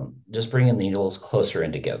just bringing the needles closer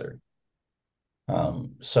in together.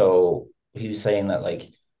 So he was saying that like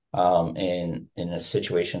in a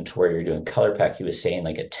situation to where you're doing color pack, he was saying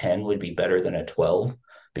like a 10 would be better than a 12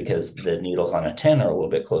 because the needles on a 10 are a little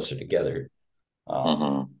bit closer together. Um,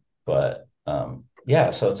 Mm-hmm. but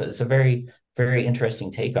yeah, so it's a very, very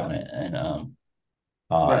interesting take on it.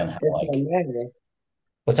 But And how if I like may,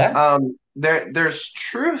 what's that? there's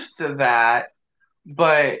truth to that,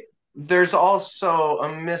 but there's also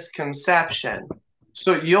a misconception.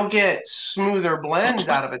 So you'll get smoother blends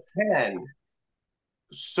out of a 10.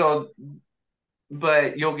 So,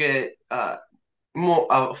 but you'll get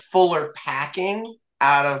more fuller packing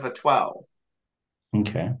out of a 12.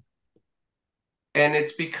 Okay. And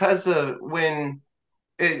it's because of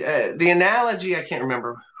the analogy, I can't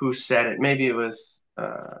remember who said it. Maybe it was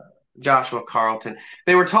Joshua Carlton.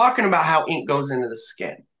 They were talking about how ink goes into the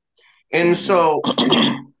skin. And so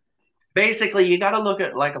Mm-hmm. basically, you got to look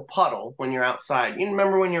at like a puddle when you're outside. You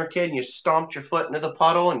remember when you were a kid and you stomped your foot into the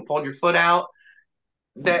puddle and pulled your foot out?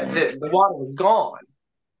 That Mm-hmm. the water was gone.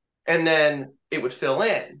 and then it would fill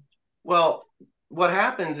in. Well, what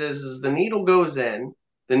happens is the needle goes in,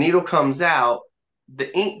 the needle comes out,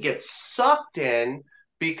 the ink gets sucked in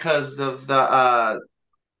because of the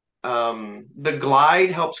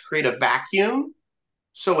glide helps create a vacuum,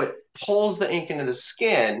 so it pulls the ink into the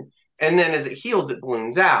skin, and then as it heals, it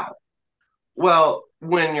balloons out. Well,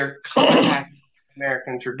 when you're color packing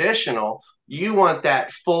American traditional, you want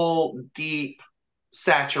that full, deep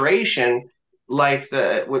saturation, like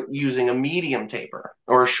the with using a medium taper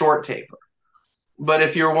or a short taper. But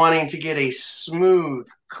if you're wanting to get a smooth,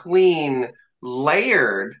 clean,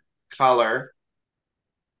 layered color,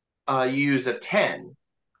 you use a 10.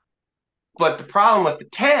 But the problem with the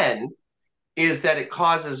 10 is that it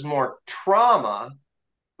causes more trauma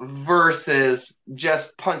versus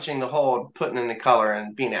just punching the hole, putting in the color,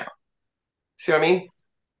 and being out. See what I mean?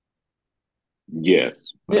 Yes,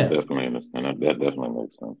 I Yeah. definitely understand that. That definitely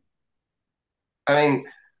makes sense. I mean,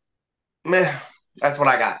 meh, that's what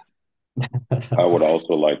I got. I would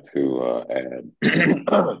also like to add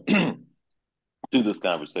to this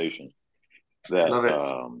conversation that Love it.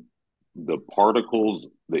 the particles,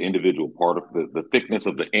 the individual particle, the thickness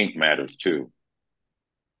of the ink matters too.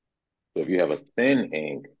 So if you have a thin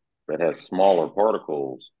ink that has smaller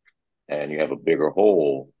particles and you have a bigger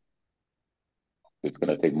hole, it's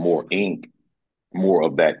going to take more ink, more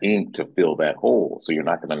of that ink to fill that hole. So you're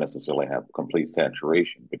not going to necessarily have complete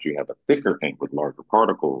saturation, but you have a thicker ink with larger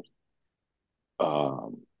particles.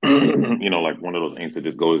 Like one of those inks that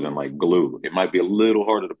just goes in like glue. It might be a little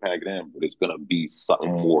harder to pack it in, but it's going to be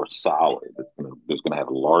something more solid. It's going to have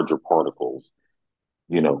larger particles,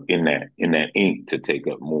 in that ink to take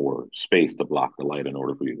up more space to block the light in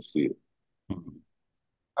order for you to see it.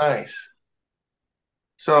 Nice.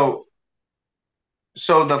 So,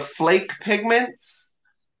 so the flake pigments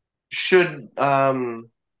should,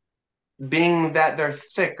 being that they're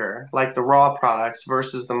thicker, like the raw products,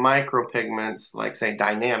 versus the micropigments, like say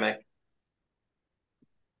dynamic.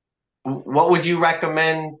 What would you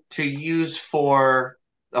recommend to use for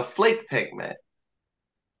a flake pigment?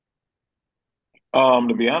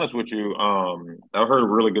 To be honest with you, I've heard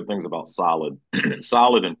really good things about solid,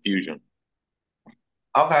 solid infusion.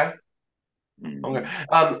 Okay. Okay.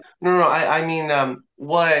 Mm-hmm. No, no, I mean,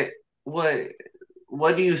 what,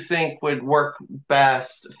 what do you think would work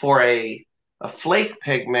best for a flake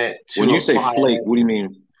pigment When to you say apply? flake, what do you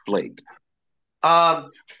mean flake?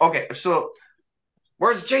 Okay, so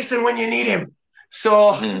where's Jason when you need him?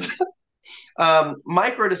 So, Mm-hmm.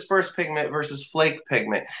 microdispersed pigment versus flake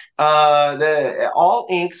pigment. The all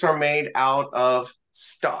inks are made out of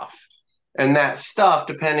stuff, and that stuff,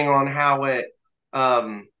 depending on how it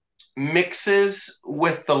um, mixes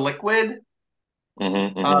with the liquid,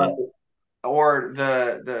 Mm-hmm. uh, Mm-hmm. or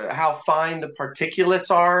the how fine the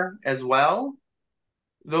particulates are as well.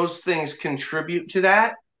 Those things contribute to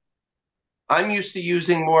that. I'm used to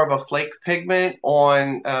using more of a flake pigment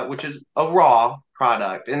on, which is a raw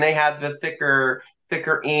product, and they have the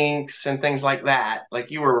thicker inks and things like that,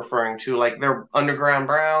 like you were referring to, like their underground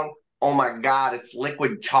brown. Oh my God, it's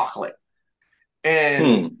liquid chocolate, and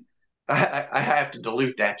Hmm. I have to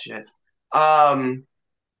dilute that shit. Um,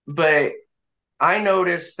 but I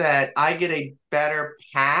noticed that I get a better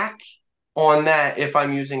pack on that if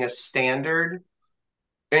I'm using a standard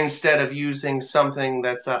instead of using something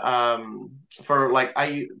that's for like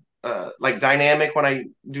I like dynamic. When I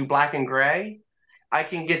do black and gray, I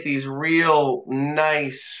can get these real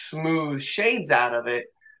nice smooth shades out of it,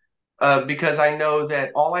 because I know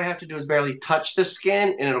that all I have to do is barely touch the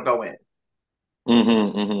skin and it'll go in.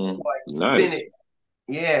 Mm-hmm. So Mm-hmm. I thin Nice. it.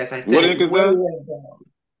 Yes, I thin What it ink is way, that? way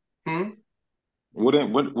down. Hmm? What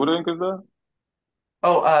ink is that?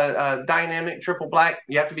 Oh, dynamic triple black.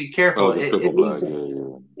 You have to be careful. Oh, the It triple leaves black. a, Yeah,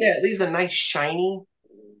 yeah. yeah, it leaves a nice shiny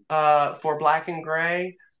for black and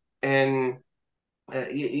gray, and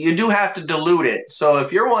you do have to dilute it. So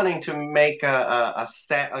if you're wanting to make a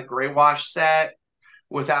set, a gray wash set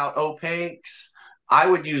without opaques, I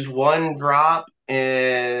would use one drop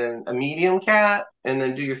in a medium cap and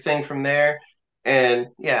then do your thing from there. And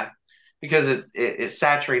yeah, because it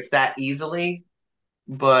saturates that easily.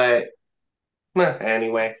 But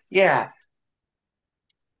anyway, yeah,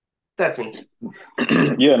 that's me.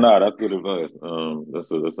 Yeah, no, that's good advice.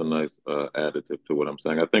 That's a nice additive to what I'm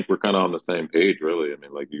saying. I think we're kind of on the same page, really. I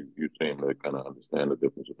mean, like you seem to kind of understand the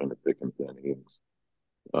difference between the thick and thin inks.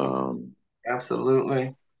 Um,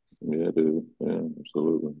 Absolutely. yeah, dude. Yeah,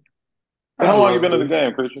 absolutely. So I how long you love been in the you.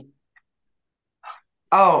 game, Preacher?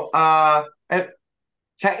 Oh,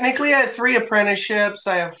 technically, I had three apprenticeships.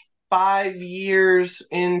 I have 5 years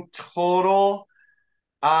in total.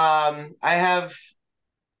 I have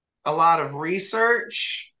a lot of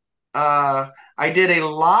research. I did a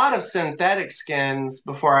lot of synthetic skins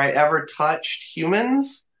before I ever touched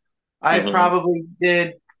humans. I Hmm. probably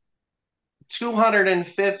did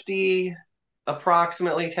 250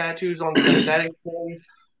 approximately tattoos on synthetic skin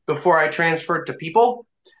before I transferred to people.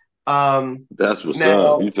 That's what's up.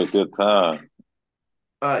 Now, You took good time.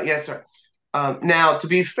 yes, sir. Now, to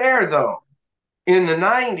be fair though, in the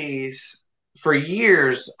 90s, for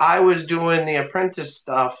years, I was doing the apprentice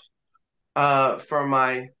stuff for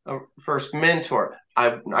my first mentor.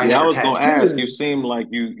 I Yeah, I never was gonna ask. tattooed. You seem like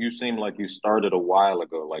you started a while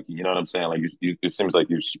ago. Like you know what I'm saying. Like it seems like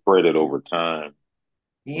you spread it over time.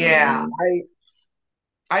 Yeah, Hmm.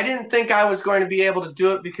 I didn't think I was going to be able to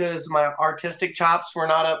do it because my artistic chops were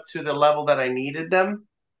not up to the level that I needed them.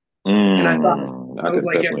 And I thought Mm, I I was could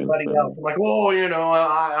like definitely everybody else. understand I'm like, oh,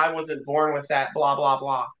 I wasn't born with that, blah, blah,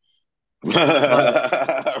 blah. But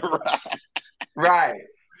that. right.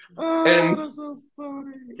 And Oh, that's so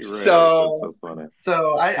funny. Right. That's so so funny.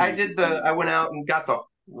 I went out and got the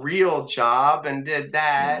real job and did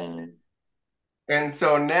that. Hmm. And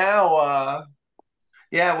so now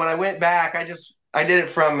yeah, when I went back, I did it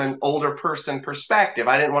from an older person perspective.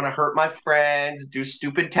 I didn't want to hurt my friends, do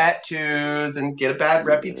stupid tattoos, and get a bad Yeah.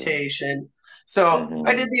 reputation. So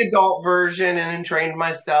I did Hmm. the adult version and then trained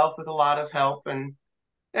myself with a lot of help, and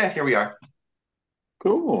here we are.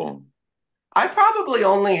 Cool. I probably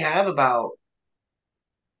only have about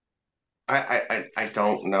I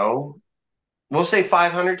don't know. We'll say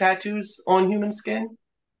 500 tattoos on human skin.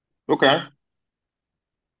 Okay.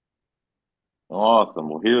 Awesome.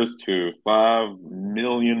 Well, here's to 5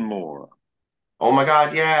 million more. Oh my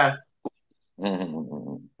God, yeah.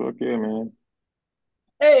 Okay, man.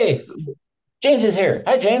 Hey, James is here.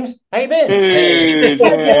 Hi, James. How you been? Hey, Hey, James,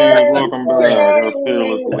 Yay! how's it welcome going? back, our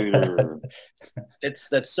fearless Yay! leader. It's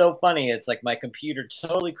that's so funny. It's like my computer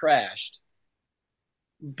totally crashed,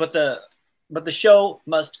 but the show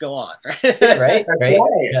must go on, Yeah, right? right, That's right.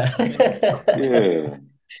 right. Yeah. Yeah.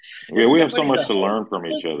 Yeah, Is we have so somebody much the to host learn from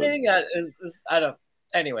of each this other. thing? I don't.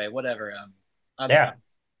 Anyway, whatever. I'm Yeah.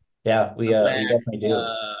 Yeah, we back. definitely do.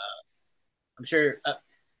 I'm sure.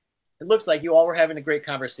 It looks like you all were having a great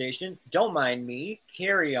conversation. Don't mind me.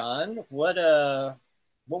 Carry on. What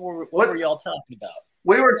were What y'all talking about?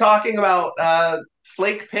 we were talking about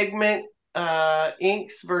flake pigment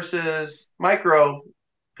inks versus micro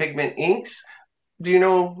pigment inks. Do you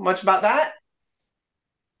know much about that?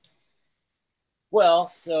 Well,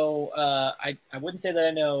 so I wouldn't say that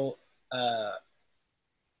I know uh,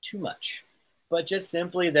 too much, but just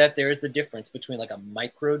simply that there is the difference between like a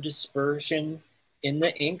micro dispersion in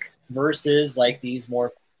the ink versus like these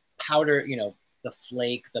more powder, the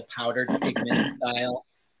flake, the powdered pigment style.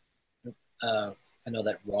 I know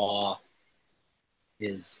that raw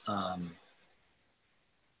is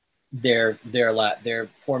their a lot their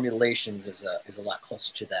formulations is a lot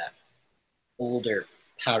closer to that older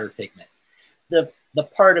powdered pigment. The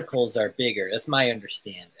particles are bigger. That's my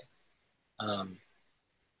understanding. Um,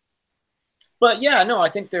 but yeah, no, I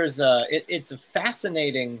think it's a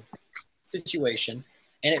fascinating situation,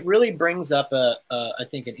 and it really brings up I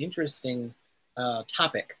think an interesting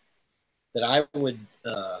topic that I would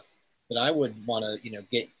want to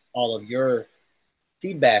get all of your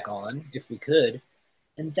feedback on if we could,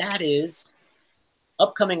 and that is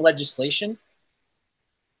upcoming legislation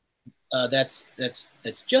that's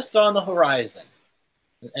just on the horizon,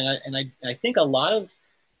 and I think a lot of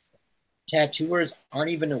tattooers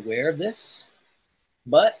aren't even aware of this,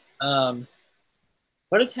 but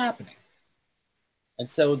but it's happening. And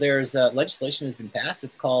so there's legislation has been passed.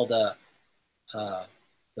 It's called uh,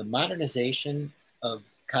 the Modernization of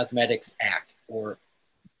Cosmetics Act or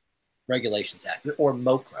Regulations Act or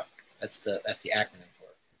MOCRA. That's the acronym for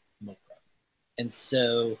it, MOCRA. And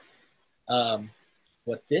so um,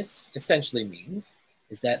 what this essentially means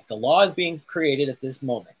is that the law is being created at this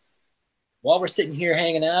moment while we're sitting here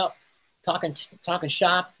hanging out, talking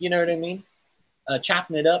shop. You know what I mean?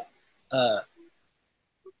 Chopping it up. Uh,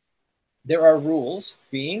 there are rules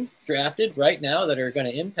being drafted right now that are going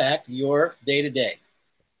to impact your day to day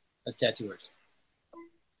as tattooers.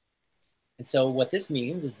 And so what this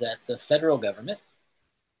means is that the federal government,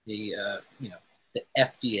 the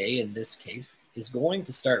FDA in this case, is going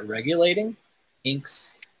to start regulating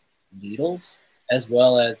inks, needles, as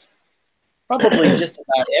well as probably just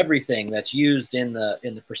about everything that's used in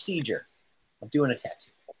the procedure of doing a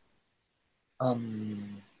tattoo.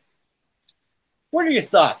 Um, what are your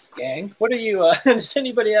thoughts, gang? What are you? Does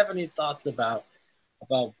anybody have any thoughts about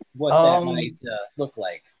what that might Um, look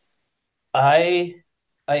like? I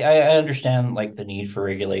I understand like the need for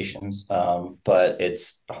regulations, but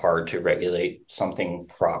it's hard to regulate something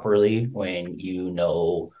properly when you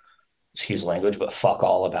know excuse language, but fuck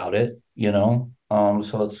all about it, you know?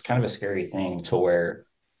 So it's kind of a scary thing to where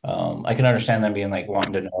I can understand them being like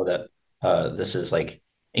wanting to know that this is like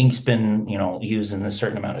ink's been, you know, used in this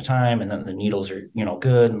certain amount of time and then the needles are, you know,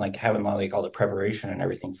 good and like having like all the preparation and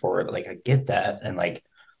everything for it. Like I get that. And like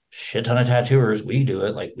shit ton of tattooers, we do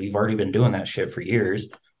it. Like we've already been doing that shit for years,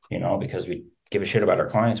 you know, because we give a shit about our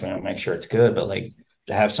clients. We want to make sure it's good. But like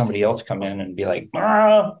to have somebody else come in and be like,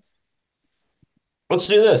 let's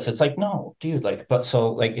do this. It's like, no, dude, like, but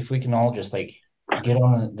so like if we can all just like get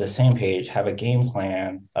on the same page, have a game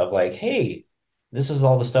plan of like, hey, this is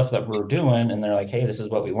all the stuff that we're doing, and they're like, hey, this is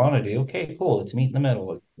what we want to do. Okay, cool. Let's meet in the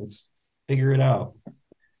middle. Let's figure it out.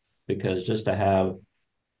 Because just to have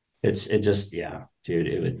it just yeah, dude,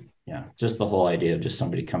 it would yeah, just the whole idea of just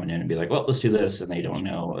somebody coming in and be like, well, let's do this, and they don't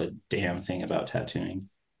know a damn thing about tattooing.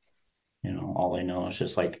 You know, all they know is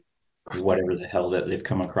just like whatever the hell that they've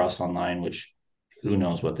come across online, which who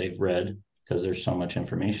knows what they've read because there's so much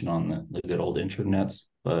information on the good old internets.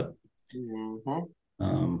 But Mm-hmm.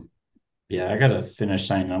 um, yeah, I gotta finish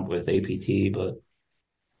signing up with APT, but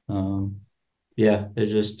um, yeah,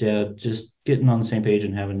 it's just yeah, just getting on the same page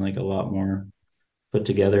and having like a lot more put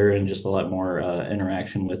together and just a lot more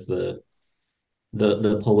interaction with the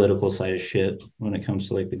political side of shit when it comes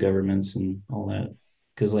to like the governments and all that.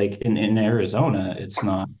 Because like in Arizona, it's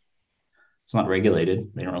not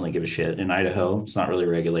regulated. They don't really give a shit. In Idaho, it's not really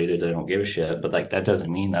regulated. They don't give a shit. But like that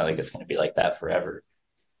doesn't mean that like it's going to be like that forever.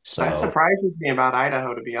 That So, surprises me about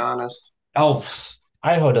Idaho, to be honest. oh,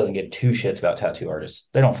 Idaho doesn't give two shits about tattoo artists.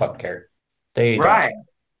 They don't fucking care. They don't Right. care.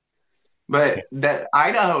 But that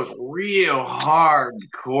Idaho's real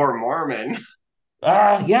hardcore Mormon.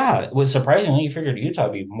 Yeah. It was surprisingly, you figured Utah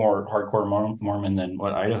would be more hardcore Mormon than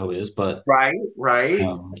what Idaho is, Right, right.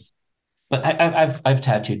 um, but I've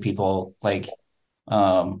tattooed people like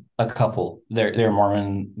a couple. They're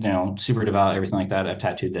Mormon, you know, super devout, everything like that. I've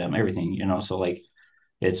tattooed them, everything, you know. So like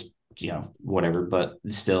it's you know whatever, but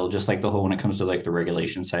still just like the whole when it comes to like the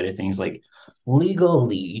regulation side of things, like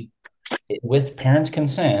legally with parents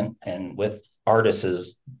consent and with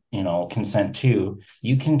artists you know consent too,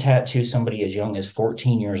 you can tattoo somebody as young as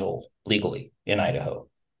 14 years old legally in Idaho.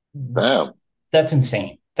 Damn, That's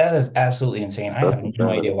insane. That is absolutely insane. I that's have no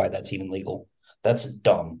insanity. idea why that's even legal. That's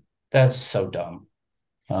dumb. That's so dumb.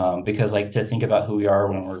 Because like to think about who we are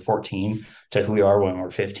when we're 14 to who we are when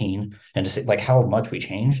we're 15 and to see like how much we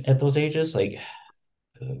changed at those ages like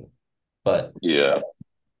but Yeah,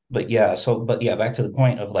 yeah so but yeah back to the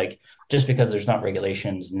point of like just because there's not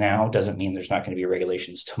regulations now doesn't mean there's not going to be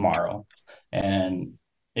regulations tomorrow. And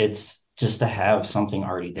it's just to have something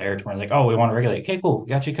already there to where like, oh, we want to regulate, okay, cool, we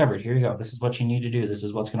got you covered, here you go, this is what you need to do, this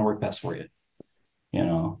is what's going to work best for you, you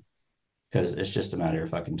know, because it's just a matter of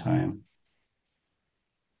fucking time.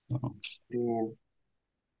 Dude.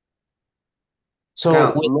 So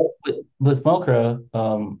Now, with Mokra,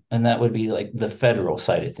 and that would be like the federal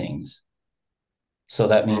side of things. So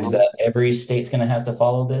that means mhm. that every state's going to have to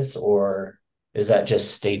follow this, or is that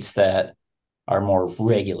just states that are more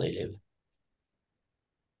regulative?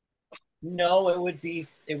 No, it would be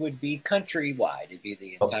countrywide. It'd be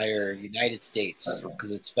the Oh, entire United States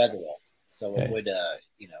because it's federal. So it okay. would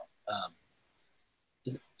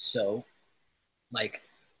so like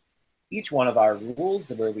each one of our rules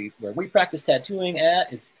where we practice tattooing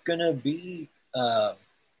at is gonna be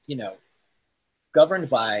you know governed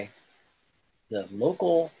by the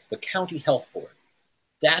county health board.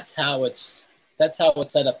 That's how it's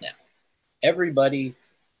set up now. Everybody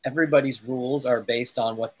everybody's rules are based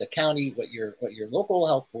on what your local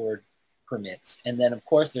health board permits, and then of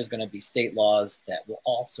course there's going to be state laws that will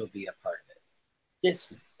also be a part of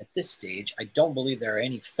it. At this stage, I don't believe there are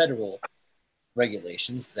any federal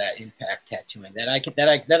regulations that impact tattooing that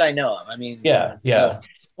I know of. I mean, Yeah, so yeah,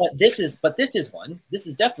 but this is one. This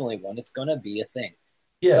is definitely one. It's going to be a thing.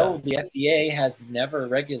 yeah, So the FDA has never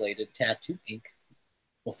regulated tattoo ink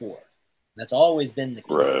before. That's always been the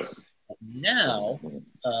right. case. But now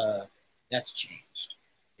uh, that's changed.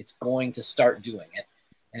 It's going to start doing it.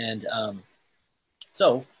 And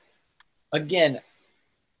so, again,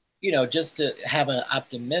 just to have an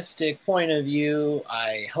optimistic point of view,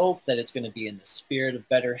 I hope that it's going to be in the spirit of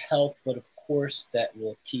better health, but of course, that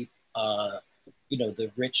will keep,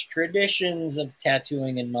 the rich traditions of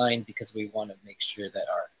tattooing in mind because we want to make sure that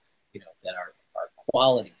our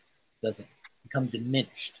quality doesn't become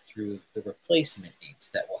diminished through the replacement inks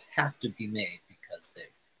that will have to be made because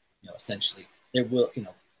essentially, there will,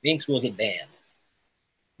 inks will get banned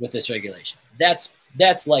with this regulation. That's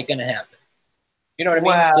like going to happen. You know what I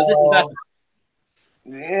mean? So this is not.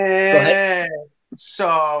 Well, Go ahead.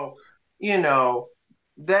 so, you know,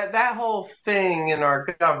 that whole thing in our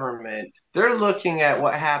government, they're looking at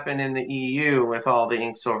what happened in the EU with all the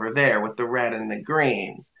inks over there with the red and the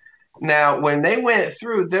green. Now, when they went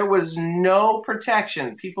through, there was no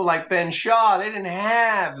protection. People like Ben Shaw, they didn't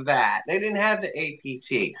have that. They didn't have the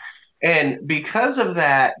APT. And because of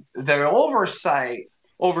that, their oversight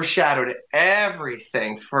overshadowed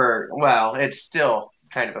everything for, well, it's still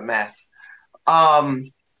kind of a mess.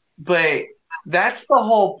 Um, but that's the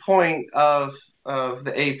whole point of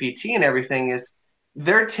the APT and everything is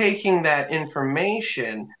they're taking that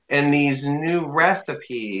information and these new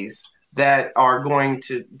recipes that are going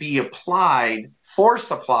to be applied,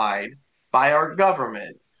 force applied by our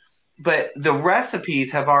government. But the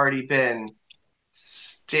recipes have already been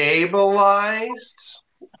stabilized.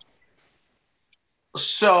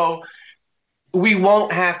 So we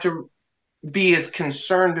won't have to be as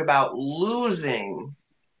concerned about losing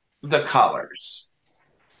the colors.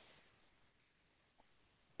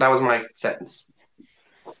 That was my sentence.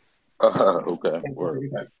 Okay. Word.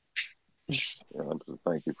 Yeah, just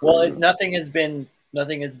thank you for Well, your. nothing has been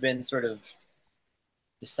sort of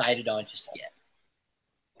decided on just yet.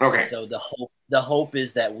 And Okay. so the hope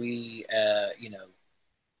is that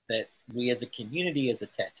that we as a community, as a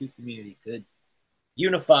tattoo community, could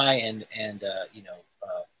unify and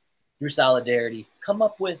through solidarity, come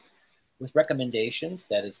up with recommendations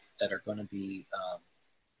that are going to be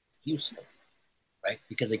useful, right?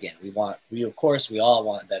 Because again, we of course we all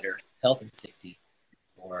want better health and safety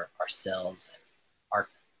for ourselves and our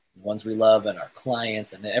the ones we love and our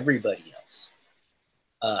clients and everybody else.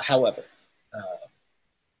 However, uh,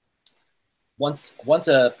 once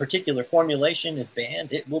a particular formulation is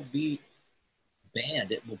banned, it will be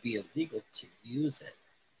banned. It will be illegal to use it.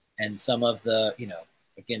 And some of the,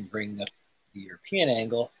 again, bringing up the European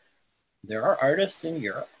angle, there are artists in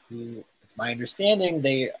Europe who, it's my understanding,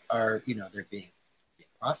 they are, they're being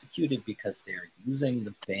prosecuted because they're using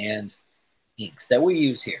the banned inks that we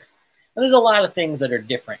use here. And there's a lot of things that are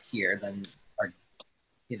different here than are,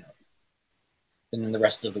 you know, than in the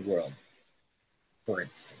rest of the world, for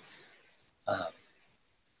instance. Um,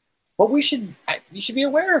 but you should be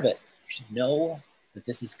aware of it. You should know that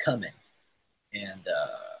this is coming, and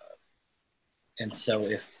so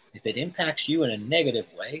if it impacts you in a negative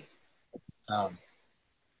way, um,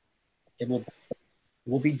 it will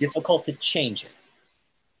be difficult to change it.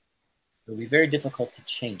 It will be very difficult to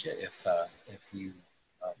change it if you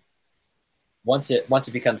um, once it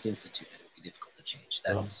becomes instituted, it will be difficult to change. Oh.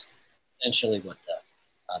 That's essentially what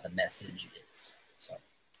the message is. So,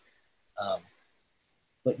 um,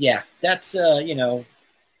 but yeah, that's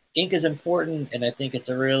ink is important, and I think it's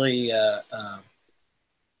a really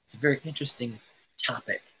it's a very interesting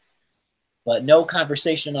topic. But no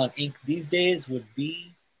conversation on ink these days would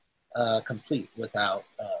be complete without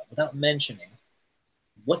mentioning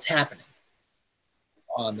what's happening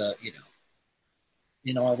on the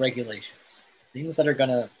in our regulations, things that are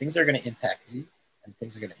gonna impact you, and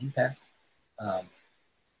things that are gonna impact um,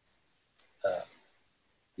 uh,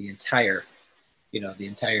 the entire the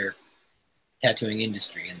entire tattooing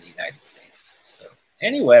industry in the United States. So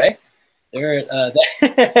anyway, there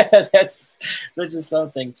that's just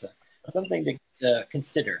something to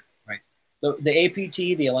consider, right? The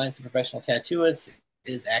APT, the Alliance of Professional Tattooists,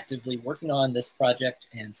 is actively working on this project,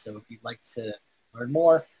 and so if you'd like to learn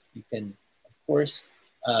more, you can, of course,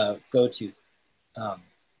 go to um,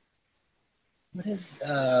 what is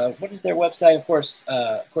their website? Of course,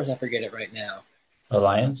 I forget it right now.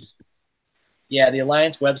 Alliance? Yeah, the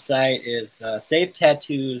Alliance website is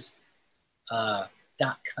safetattoos.com, I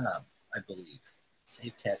believe.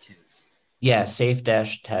 Safe Tattoos. Yeah,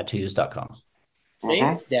 safe-tattoos.com.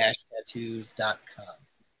 Safe-tattoos.com.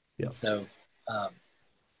 Yep. So, um,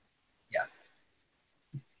 yeah,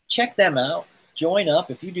 check them out. Join up.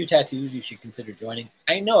 If you do tattoos, you should consider joining.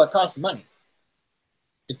 I know it costs money.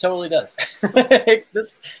 It totally does.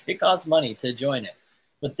 It costs money to join it,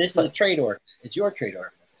 but this is a trade org. It's your trade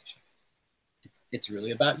organization. It's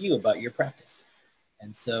really about you, about your practice,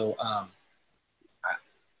 and so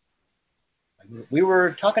we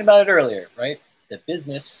were talking about it earlier, right? That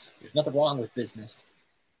business. There's nothing wrong with business.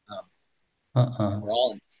 We're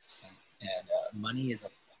all in business, and money is a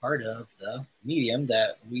part of the medium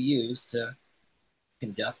that we use to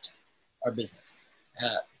conduct our business.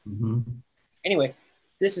 Anyway,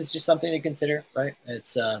 this is just something to consider, right?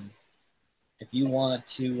 It's if you want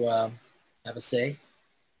to have a say,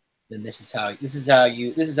 then this is how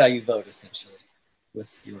you vote essentially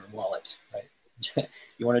with your wallet, right?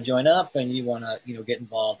 You want to join up and you want to get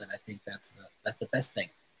involved, and I think that's the best thing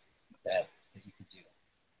that you can do.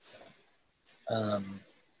 So,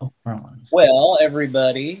 well,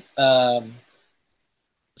 everybody,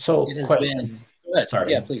 So It has question. been. Go ahead.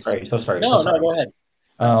 Yeah, Sorry. please. Sorry. So sorry. So No, no, sorry. go ahead.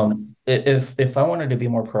 No. If I wanted to be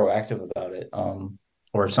more proactive about it,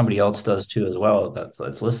 or if somebody else does too as well,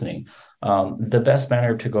 that's listening, the best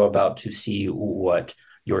manner to go about to see what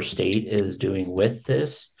your state is doing with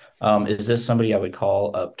this, is this somebody I would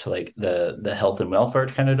call up to like the health and welfare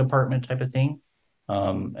kind of department type of thing,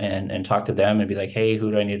 and talk to them and be like, hey,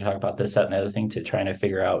 who do I need to talk about this, that, and the other thing to try to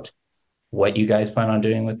figure out what you guys plan on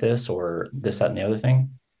doing with this or this, that, and the other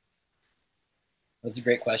thing? That's a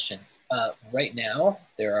great question. Right now,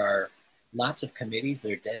 there are lots of committees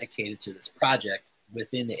that are dedicated to this project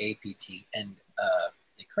within the APT, and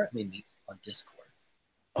they currently meet on Discord.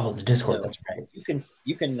 Oh, the Discord, So that's right.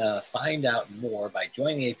 you can find out more by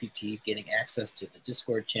joining the APT, getting access to the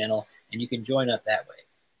Discord channel, and you can join up that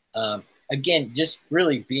way. Again, just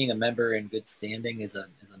really being a member in good standing is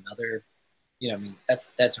another. I mean,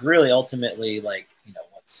 that's really ultimately like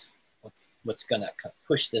what's gonna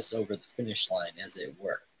push this over the finish line, as it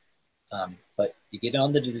were. But you get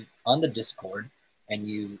on the Discord and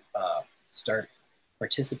you start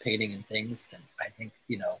participating in things, then I think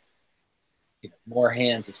more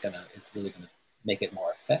hands is really gonna make it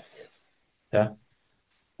more effective. Yeah.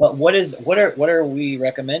 But what are we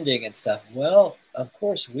recommending and stuff? Well, of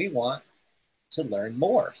course we want to learn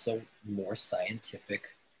more, so more scientific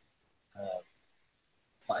uh,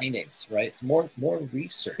 findings, right? It's more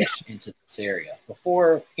research into this area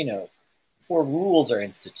before rules are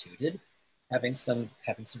instituted. Having some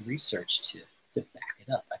research to back it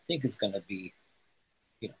up, I think is going to be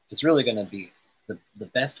it's really going to be the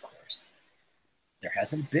best course. There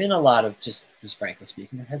hasn't been a lot of just frankly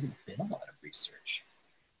speaking, there hasn't been a lot of research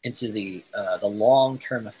into the long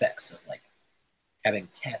term effects of like having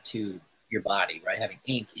tattooed your body, right? Having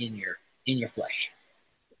ink in your flesh.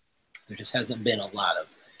 There just hasn't been a lot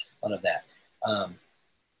of that. Um,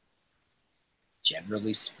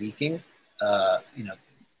 Generally speaking, you know,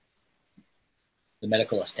 the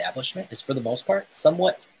medical establishment is for the most part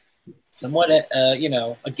somewhat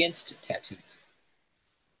against tattoos.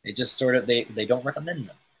 They just sort of they don't recommend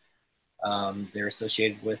them. They're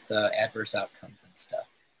associated with adverse outcomes and stuff.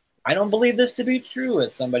 I don't believe this to be true.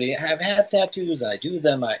 As somebody have tattoos, I do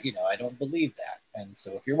them. I don't believe that. And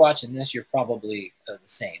so if you're watching this, you're probably the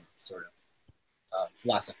same sort of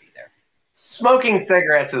philosophy there. Smoking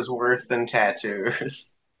cigarettes is worse than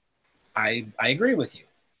tattoos. I agree with you.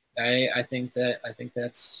 I think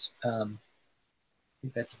that's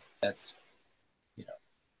you know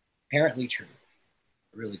apparently true.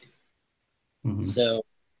 I really do. Mm-hmm. So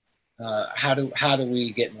how do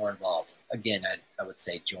we get more involved? Again, I would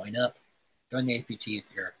say join the APT if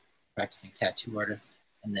you're a practicing tattoo artist,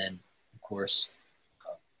 and then of course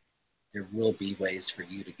uh, there will be ways for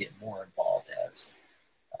you to get more involved as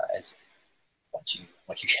once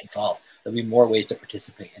you get involved. There'll be more ways to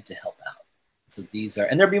participate and to help out. So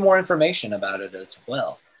and there'll be more information about it as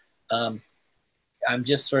well. Um, I'm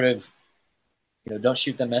just sort of don't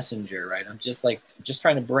shoot the messenger, right? I'm just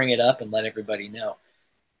trying to bring it up and let everybody know.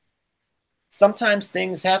 Sometimes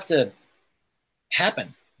things have to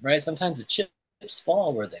happen, right? Sometimes the chips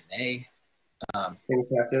fall where they may.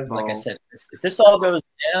 Like I said, if this all goes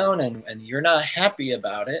down and you're not happy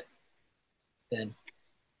about it, then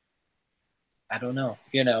I don't know.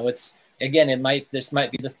 It's again, this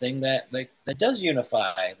might be the thing that does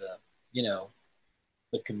unify you know,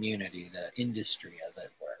 the community, the industry, as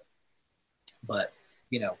it were. But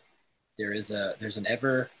you know, there's an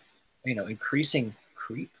ever increasing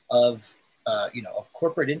creep of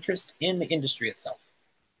corporate interest in the industry itself.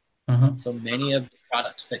 Mm-hmm. So many of the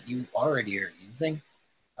products that you already are using,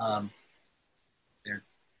 um, they're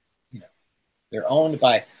you know they're owned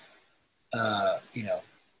by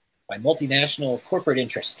multinational corporate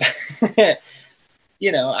interest.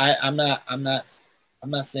 I'm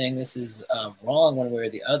not saying this is wrong one way or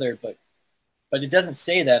the other, but it doesn't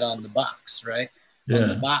say that on the box, right? On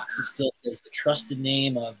the Yeah. box, it still says the trusted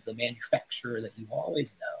name of the manufacturer that you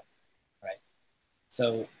always know, right?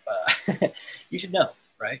 So you should know,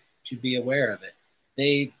 right? You should be aware of it.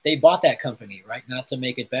 They bought that company, right? Not to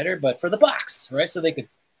make it better, but for the box, right? So they could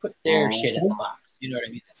put their shit in the box. You know what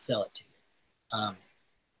I mean? And sell it to you.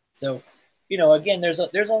 So again, there's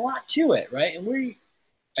a lot to it, right? And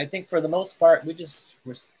I think for the most part,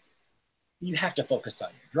 you have to focus on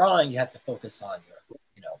your drawing. You have to focus on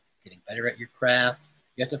getting better at your craft.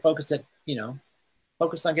 You have to focus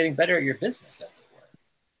on getting better at your business, as it were.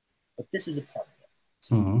 But this is a part of it.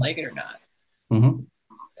 So Mm-hmm. like it or not, Mm-hmm.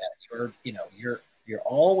 that you're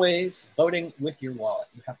always voting with your wallet.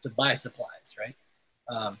 You have to buy supplies, right?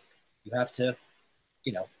 You have to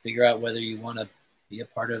figure out whether you want to be a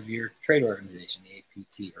part of your trade organization, the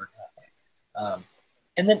APT, or not.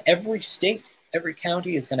 And then every state, every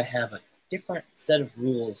county is going to have a different set of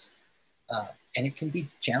rules, and it can be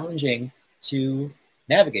challenging to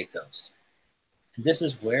navigate those. And this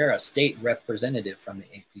is where a state representative from the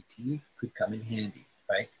APT could come in handy,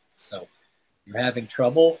 right? So you're having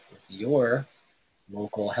trouble with your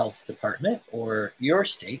local health department or your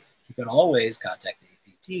state, you can always contact the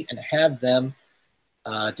APT and have them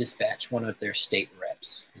dispatch one of their state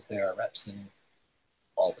reps, because there are reps in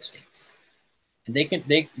all the states, and they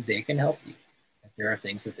can help you. There are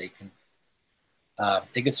things that they can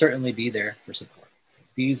certainly be there for support. So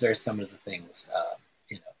these are some of the things,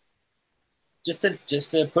 you know, just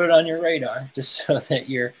to put it on your radar, just so that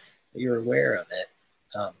you're aware of it.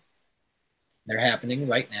 Um, they're happening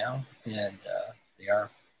right now, and they are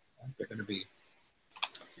they're going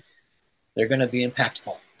to be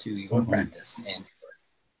impactful to your Mm-hmm. practice and your,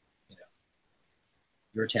 you know,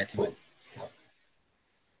 your tattooing. So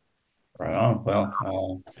Right on.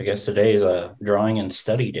 Well, I guess today is a drawing and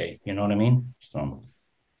study day. You know what I mean? So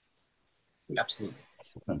absolutely.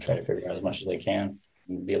 I'm gonna try to figure out as much as I can,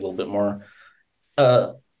 be a little bit more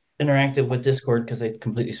uh interactive with Discord, because they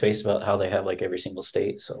completely spaced about how they have like every single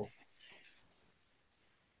state. So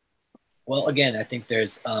Well, again, I think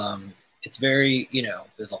there's it's very, you know,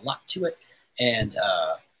 there's a lot to it, and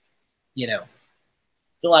you know,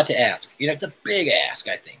 it's a lot to ask. You know, it's a big ask,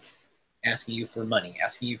 I think, asking you for money,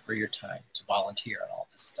 asking you for your time to volunteer and all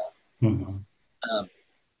this stuff. mm-hmm. Um,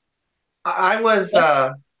 I was but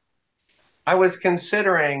uh, I was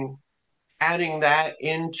considering adding that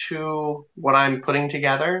into what I'm putting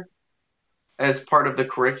together as part of the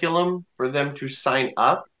curriculum for them to sign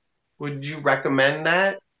up. Would you recommend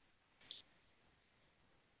that?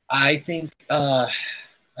 I think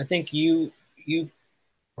you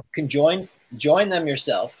can join them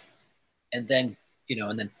yourself, and then, you know,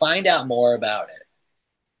 and then find out more about it,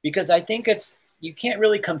 because I think it's, you can't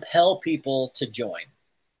really compel people to join.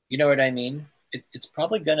 You know what I mean? It's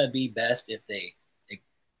probably going to be best if they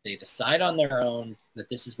they decide on their own that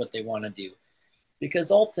this is what they want to do,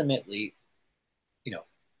 because ultimately, you know,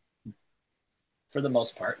 for the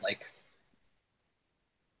most part, like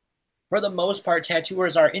for the most part,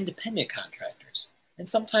 tattooers are independent contractors, and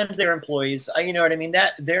sometimes they're employees. You know what I mean?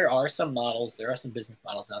 That there are some models, there are some business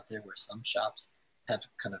models out there where some shops have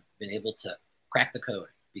kind of been able to crack the code,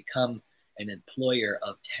 become an employer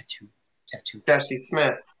of tattooers, Jesse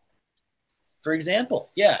Smith. for example.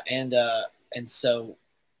 Yeah, and so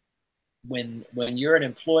when you're an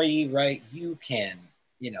employee, right, you can,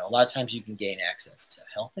 you know, a lot of times you can gain access to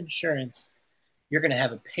health insurance. You're going to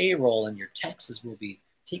have a payroll, and your taxes will be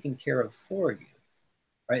taken care of for you,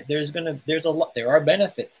 right? There's a lot, there are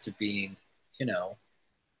benefits to being, you know,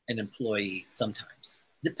 an employee. Sometimes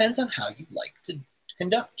depends on how you like to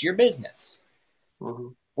conduct your business. Mm-hmm.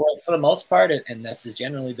 For the most part, and this has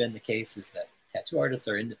generally been the case, is that tattoo artists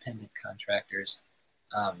are independent contractors.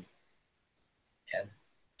 And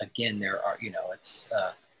again, there are, you know, it's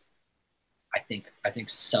I think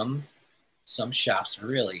some shops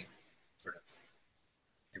really sort of,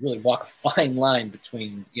 they really walk a fine line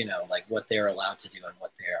between, you know, like what they're allowed to do and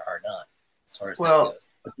what they are not, as far as that Well, goes.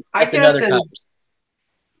 But I that's guess another in conversation.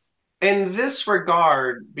 in this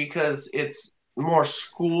regard, because it's more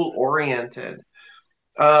school oriented,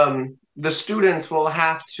 the students will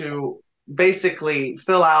have to basically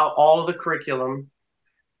fill out all of the curriculum,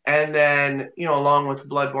 and then, you know, along with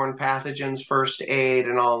bloodborne pathogens, first aid,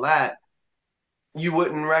 and all that. You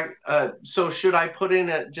wouldn't so should I put in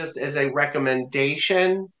it just as a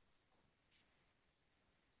recommendation?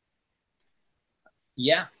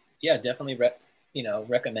 Yeah, yeah, definitely. You know,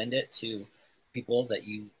 recommend it to people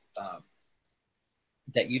um,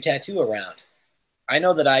 that you tattoo around. I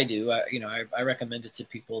know that I do. You know, I recommend it to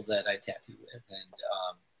people that I tattoo with, and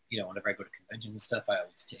you know, whenever I go to conventions and stuff, I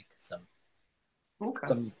always take Okay.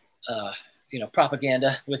 some you know,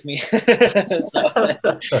 propaganda with me. So I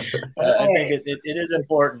think Hey, it is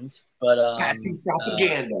important, tattoo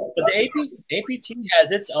propaganda. but the APT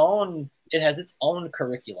has its own, it has its own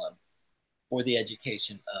curriculum for the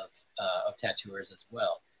education of tattooers as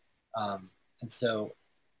well. Um, and so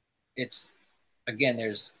it's, again,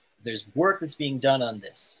 there's work that's being done on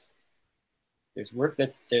this. There's work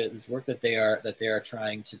that they are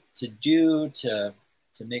trying to do to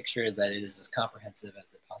make sure that it is as comprehensive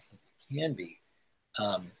as it possibly can be.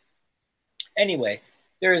 Um, anyway,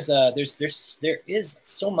 there is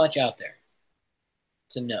so much out there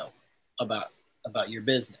to know about your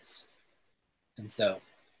business, and so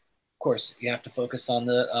of course you have to focus on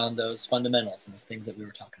the on those fundamentals and those things that we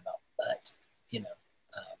were talking about. But you know,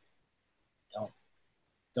 um, don't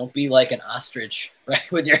don't be like an ostrich,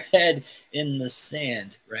 right, with your head in the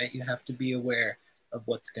sand, right? You have to be aware of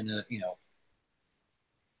what's gonna,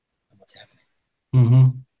 what's happening. Mm-hmm.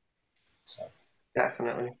 So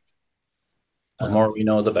Definitely. The more we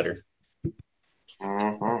know, the better.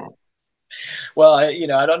 Mm-hmm. well,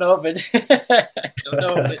 I don't know if it, I don't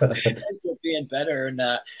know if it ends up being better or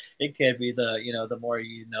not. It could be the more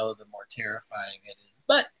you know, the more terrifying it is.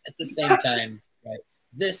 But at the same time, right,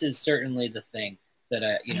 this is certainly the thing that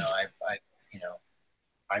I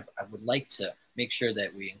would like to make sure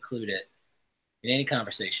that we include it in any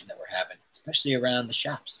conversation that we're having, especially around the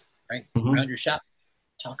shops, right? Mm-hmm. Around your shop,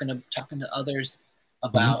 talking to others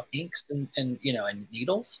Mm-hmm. about inks and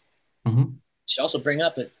needles. Mm-hmm. You should also bring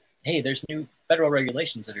up that, hey, there's new federal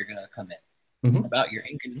regulations that are going to come in Mm-hmm. about your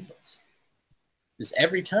ink and needles. Because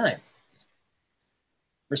every time,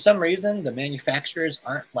 for some reason, the manufacturers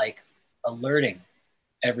aren't like alerting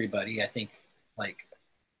everybody. I think like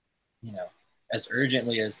you know as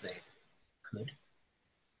urgently as they could.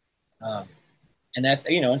 Um, and that's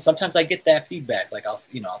and sometimes I get that feedback. Like I'll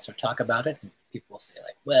sort of talk about it, and people will say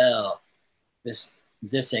like, well, this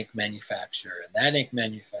ink manufacturer and that ink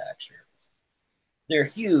manufacturer, they're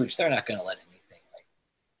huge. They're not going to let anything like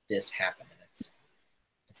this happen. And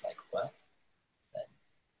it's like, well, then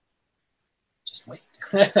just wait,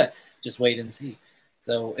 just wait and see.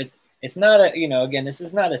 So it's not a again, this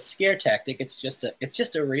is not a scare tactic. It's just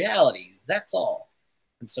a reality. That's all.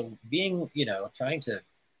 And so being trying to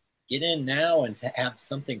get in now and to have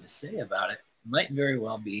something to say about it might very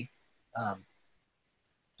well be um,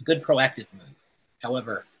 a good proactive move.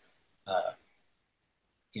 However, uh,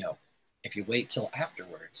 you know, if you wait till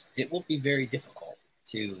afterwards, it will be very difficult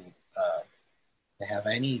uh, to have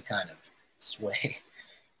any kind of sway.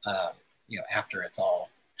 Uh, after it's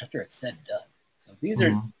said and done. So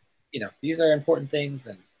Mm-hmm. these are important things,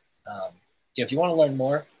 and if you want to learn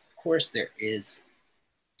more, of course, there is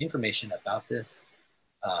information about this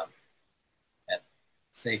um, at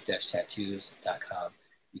safe-tattoos.com.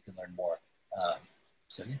 You can learn more. Um,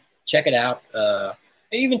 so yeah, check it out.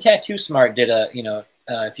 Even Tattoo Smart did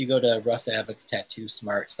if you go to Russ Abbott's Tattoo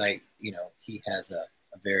Smart site, he has a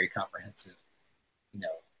very comprehensive,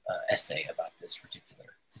 essay about this particular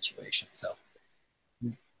situation. So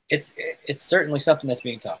it's certainly something that's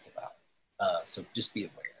being talked about. So just be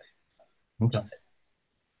aware Okay. of it.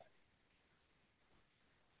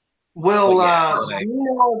 But Will yeah, do you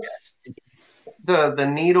know if the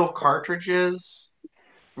needle cartridges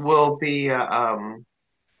will be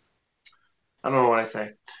I don't know what I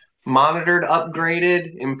say, monitored,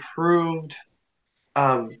 upgraded, improved?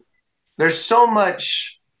 Um, there's so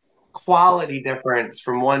much quality difference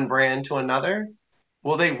from one brand to another.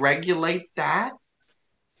 Will they regulate that?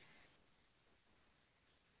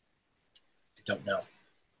 I don't know.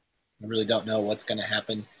 I really don't know what's going to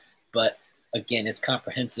happen. But again, it's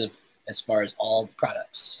comprehensive as far as all the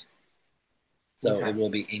products. So Okay. it will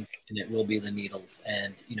be ink and it will be the needles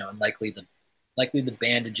and and likely the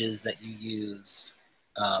bandages that you use,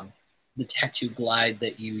 the tattoo glide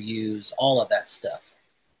that you use, all of that stuff.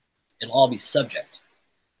 It'll all be subject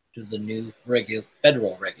to the new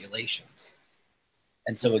federal regulations.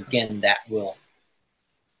 And so again, that will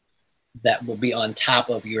be on top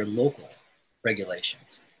of your local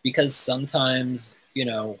regulations because sometimes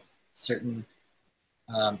certain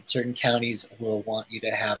certain counties will want you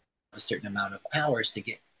to have a certain amount of hours to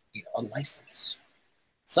get a license.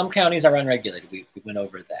 Some counties are unregulated. We went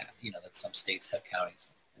over that. That some states have counties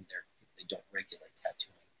and they don't regulate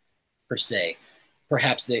tattooing per se.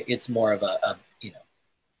 Perhaps it's more of a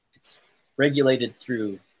it's regulated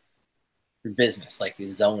through business, like the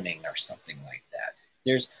zoning or something like that.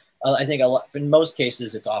 There's, I think, a lot. In most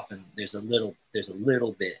cases, it's often there's a little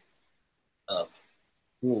bit of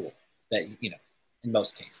rule that in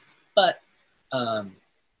most cases. But um,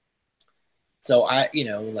 so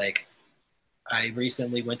like I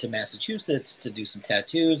recently went to Massachusetts to do some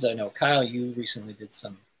tattoos. I know Kyle, you recently did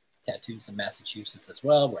some tattoos in Massachusetts as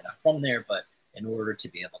well. We're not from there, but in order to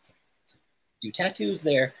be able to do tattoos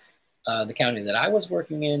there, the county that I was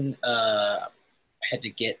working in had to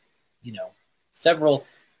get, several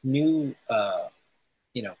new,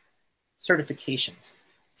 certifications,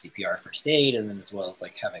 CPR, first aid, and then as well as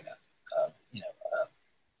like having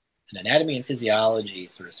an anatomy and physiology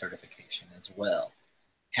sort of certification as well.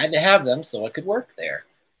 Had to have them so I could work there.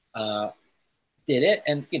 Uh, did it,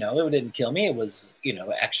 and it didn't kill me. It was,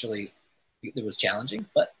 actually, it was challenging,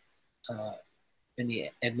 but uh, in the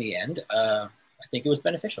end, I think it was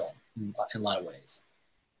beneficial in a lot of ways.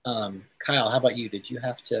 Kyle, how about you? Did you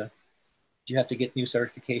have to get new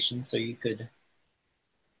certifications so you could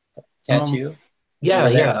Um, tattoo when you yeah, were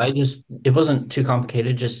there? yeah. It wasn't too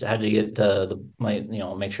complicated. Just had to get the my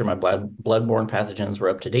make sure my bloodborne pathogens were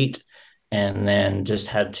up to date, and then just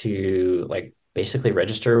had to like basically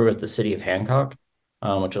register with the city of Hancock,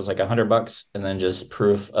 which was like $100, and then just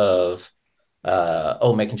proof of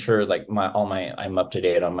making sure like I'm up to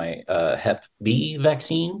date on my Hep B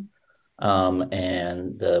vaccine,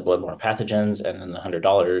 and the bloodborne pathogens, and then the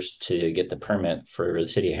 $100 to get the permit for the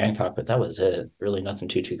city of Hancock. But that was it. Really nothing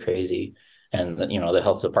too crazy. And the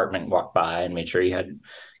health department walked by and made sure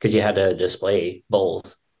because you had to display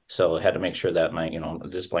both. So I had to make sure that my,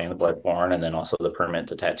 displaying the bloodborne and then also the permit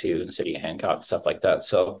to tattoo in the city of Hancock, stuff like that.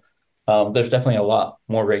 So there's definitely a lot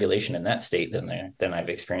more regulation in that state than I've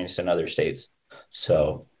experienced in other states.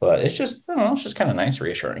 So, but it's just, I don't know, it's just kind of nice,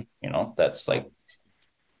 reassuring, that's like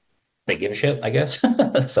they give a shit, I guess.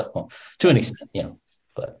 So to an extent,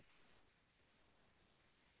 but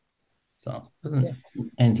so wasn't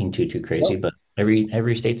anything too crazy, but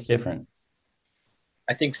every state's different.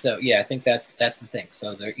 I think so. Yeah, I think that's the thing.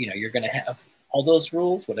 So there, you're going to have all those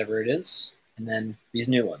rules, whatever it is, and then these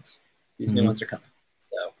new ones. These new ones are coming.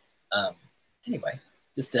 So anyway,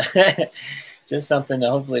 just just something to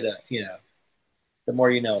hopefully the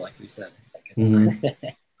more you know, like we said.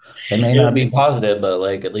 It may not be positive, but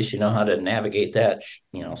like at least you know how to navigate that,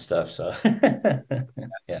 stuff. So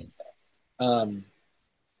yeah.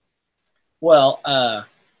 Well,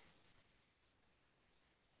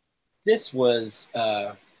 this was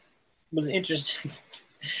interesting.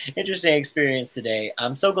 Interesting experience today.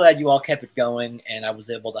 I'm so glad you all kept it going and I was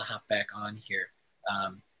able to hop back on here.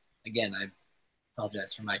 Again, I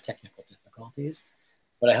apologize for my technical difficulties,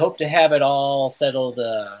 but I hope to have it all settled.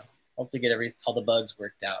 Hope to get all the bugs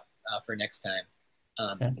worked out for next time.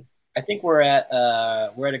 I think we're at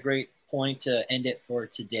a great point to end it for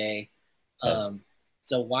today.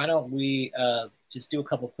 So why don't we just do a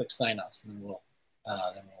couple quick sign-offs and then we'll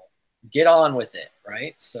get on with it,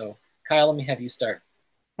 right? So Kyle, let me have you start.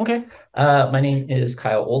 Okay. My name is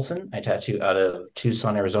Kyle Olson. I tattoo out of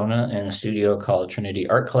Tucson, Arizona in a studio called Trinity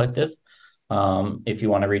Art Collective. If you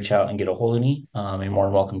want to reach out and get a hold of me, you're more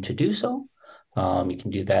than welcome to do so. You can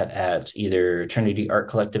do that at either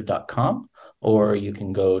trinityartcollective.com, or you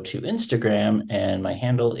can go to Instagram, and my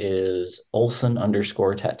handle is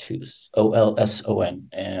Olson_tattoos, OLSON,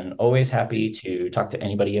 and always happy to talk to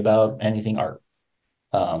anybody about anything art.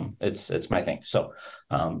 It's my thing. So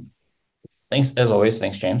thanks, as always.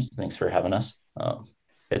 Thanks, James. Thanks for having us.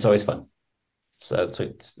 It's always fun. So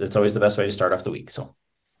it's always the best way to start off the week. So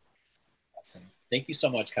awesome. Thank you so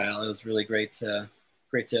much, Kyle. It was really great to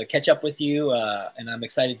catch up with you, and I'm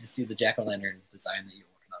excited to see the jack-o'-lantern design that you're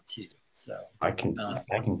working on too. So if I can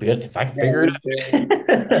figure it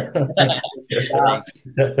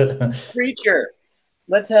out. Creature,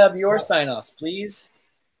 let's have your sign-offs, please.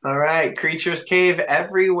 All right, Creatures Cave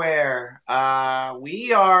everywhere.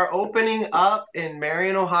 We are opening up in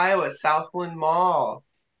Marion, Ohio at Southland Mall.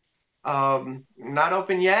 Not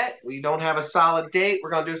open yet. We don't have a solid date. We're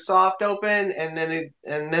gonna do soft open and then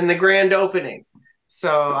the grand opening.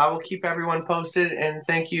 So I will keep everyone posted, and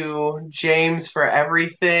thank you, James, for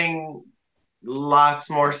everything. Lots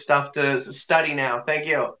more stuff to study now. Thank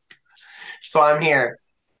you. So I'm here.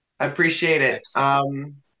 I appreciate it.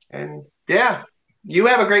 And yeah, you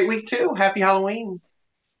have a great week too. Happy Halloween.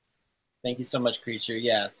 Thank you so much, Creature.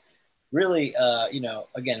 Yeah, really,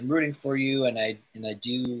 again, I'm rooting for you, and I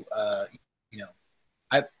do, I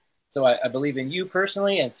believe in you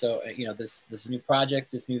personally, and so this new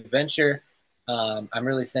project, this new venture, I'm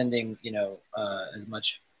really sending as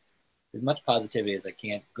much positivity as I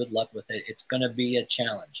can. Good luck with it. It's going to be a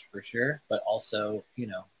challenge for sure, but also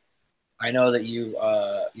I know that you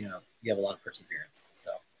have a lot of perseverance.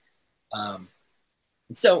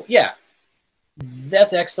 So yeah,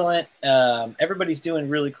 that's excellent. Everybody's doing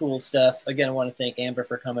really cool stuff. Again, I want to thank Amber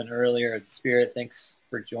for coming earlier. And Spirit, thanks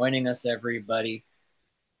for joining us, everybody.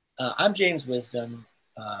 I'm James Wisdom.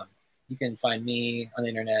 You can find me on the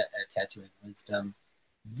internet at Tattooing Wisdom.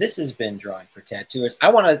 This has been Drawing for Tattooers. I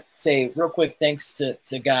want to say real quick thanks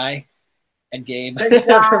to Guy and Gabe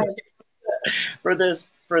for this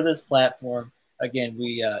platform. Again,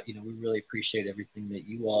 we really appreciate everything that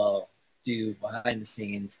you all do behind the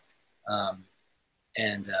scenes.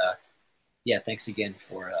 Yeah, thanks again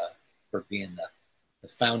for being the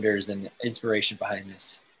founders and inspiration behind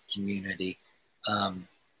this community.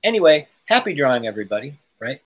 Anyway, happy drawing, everybody, right?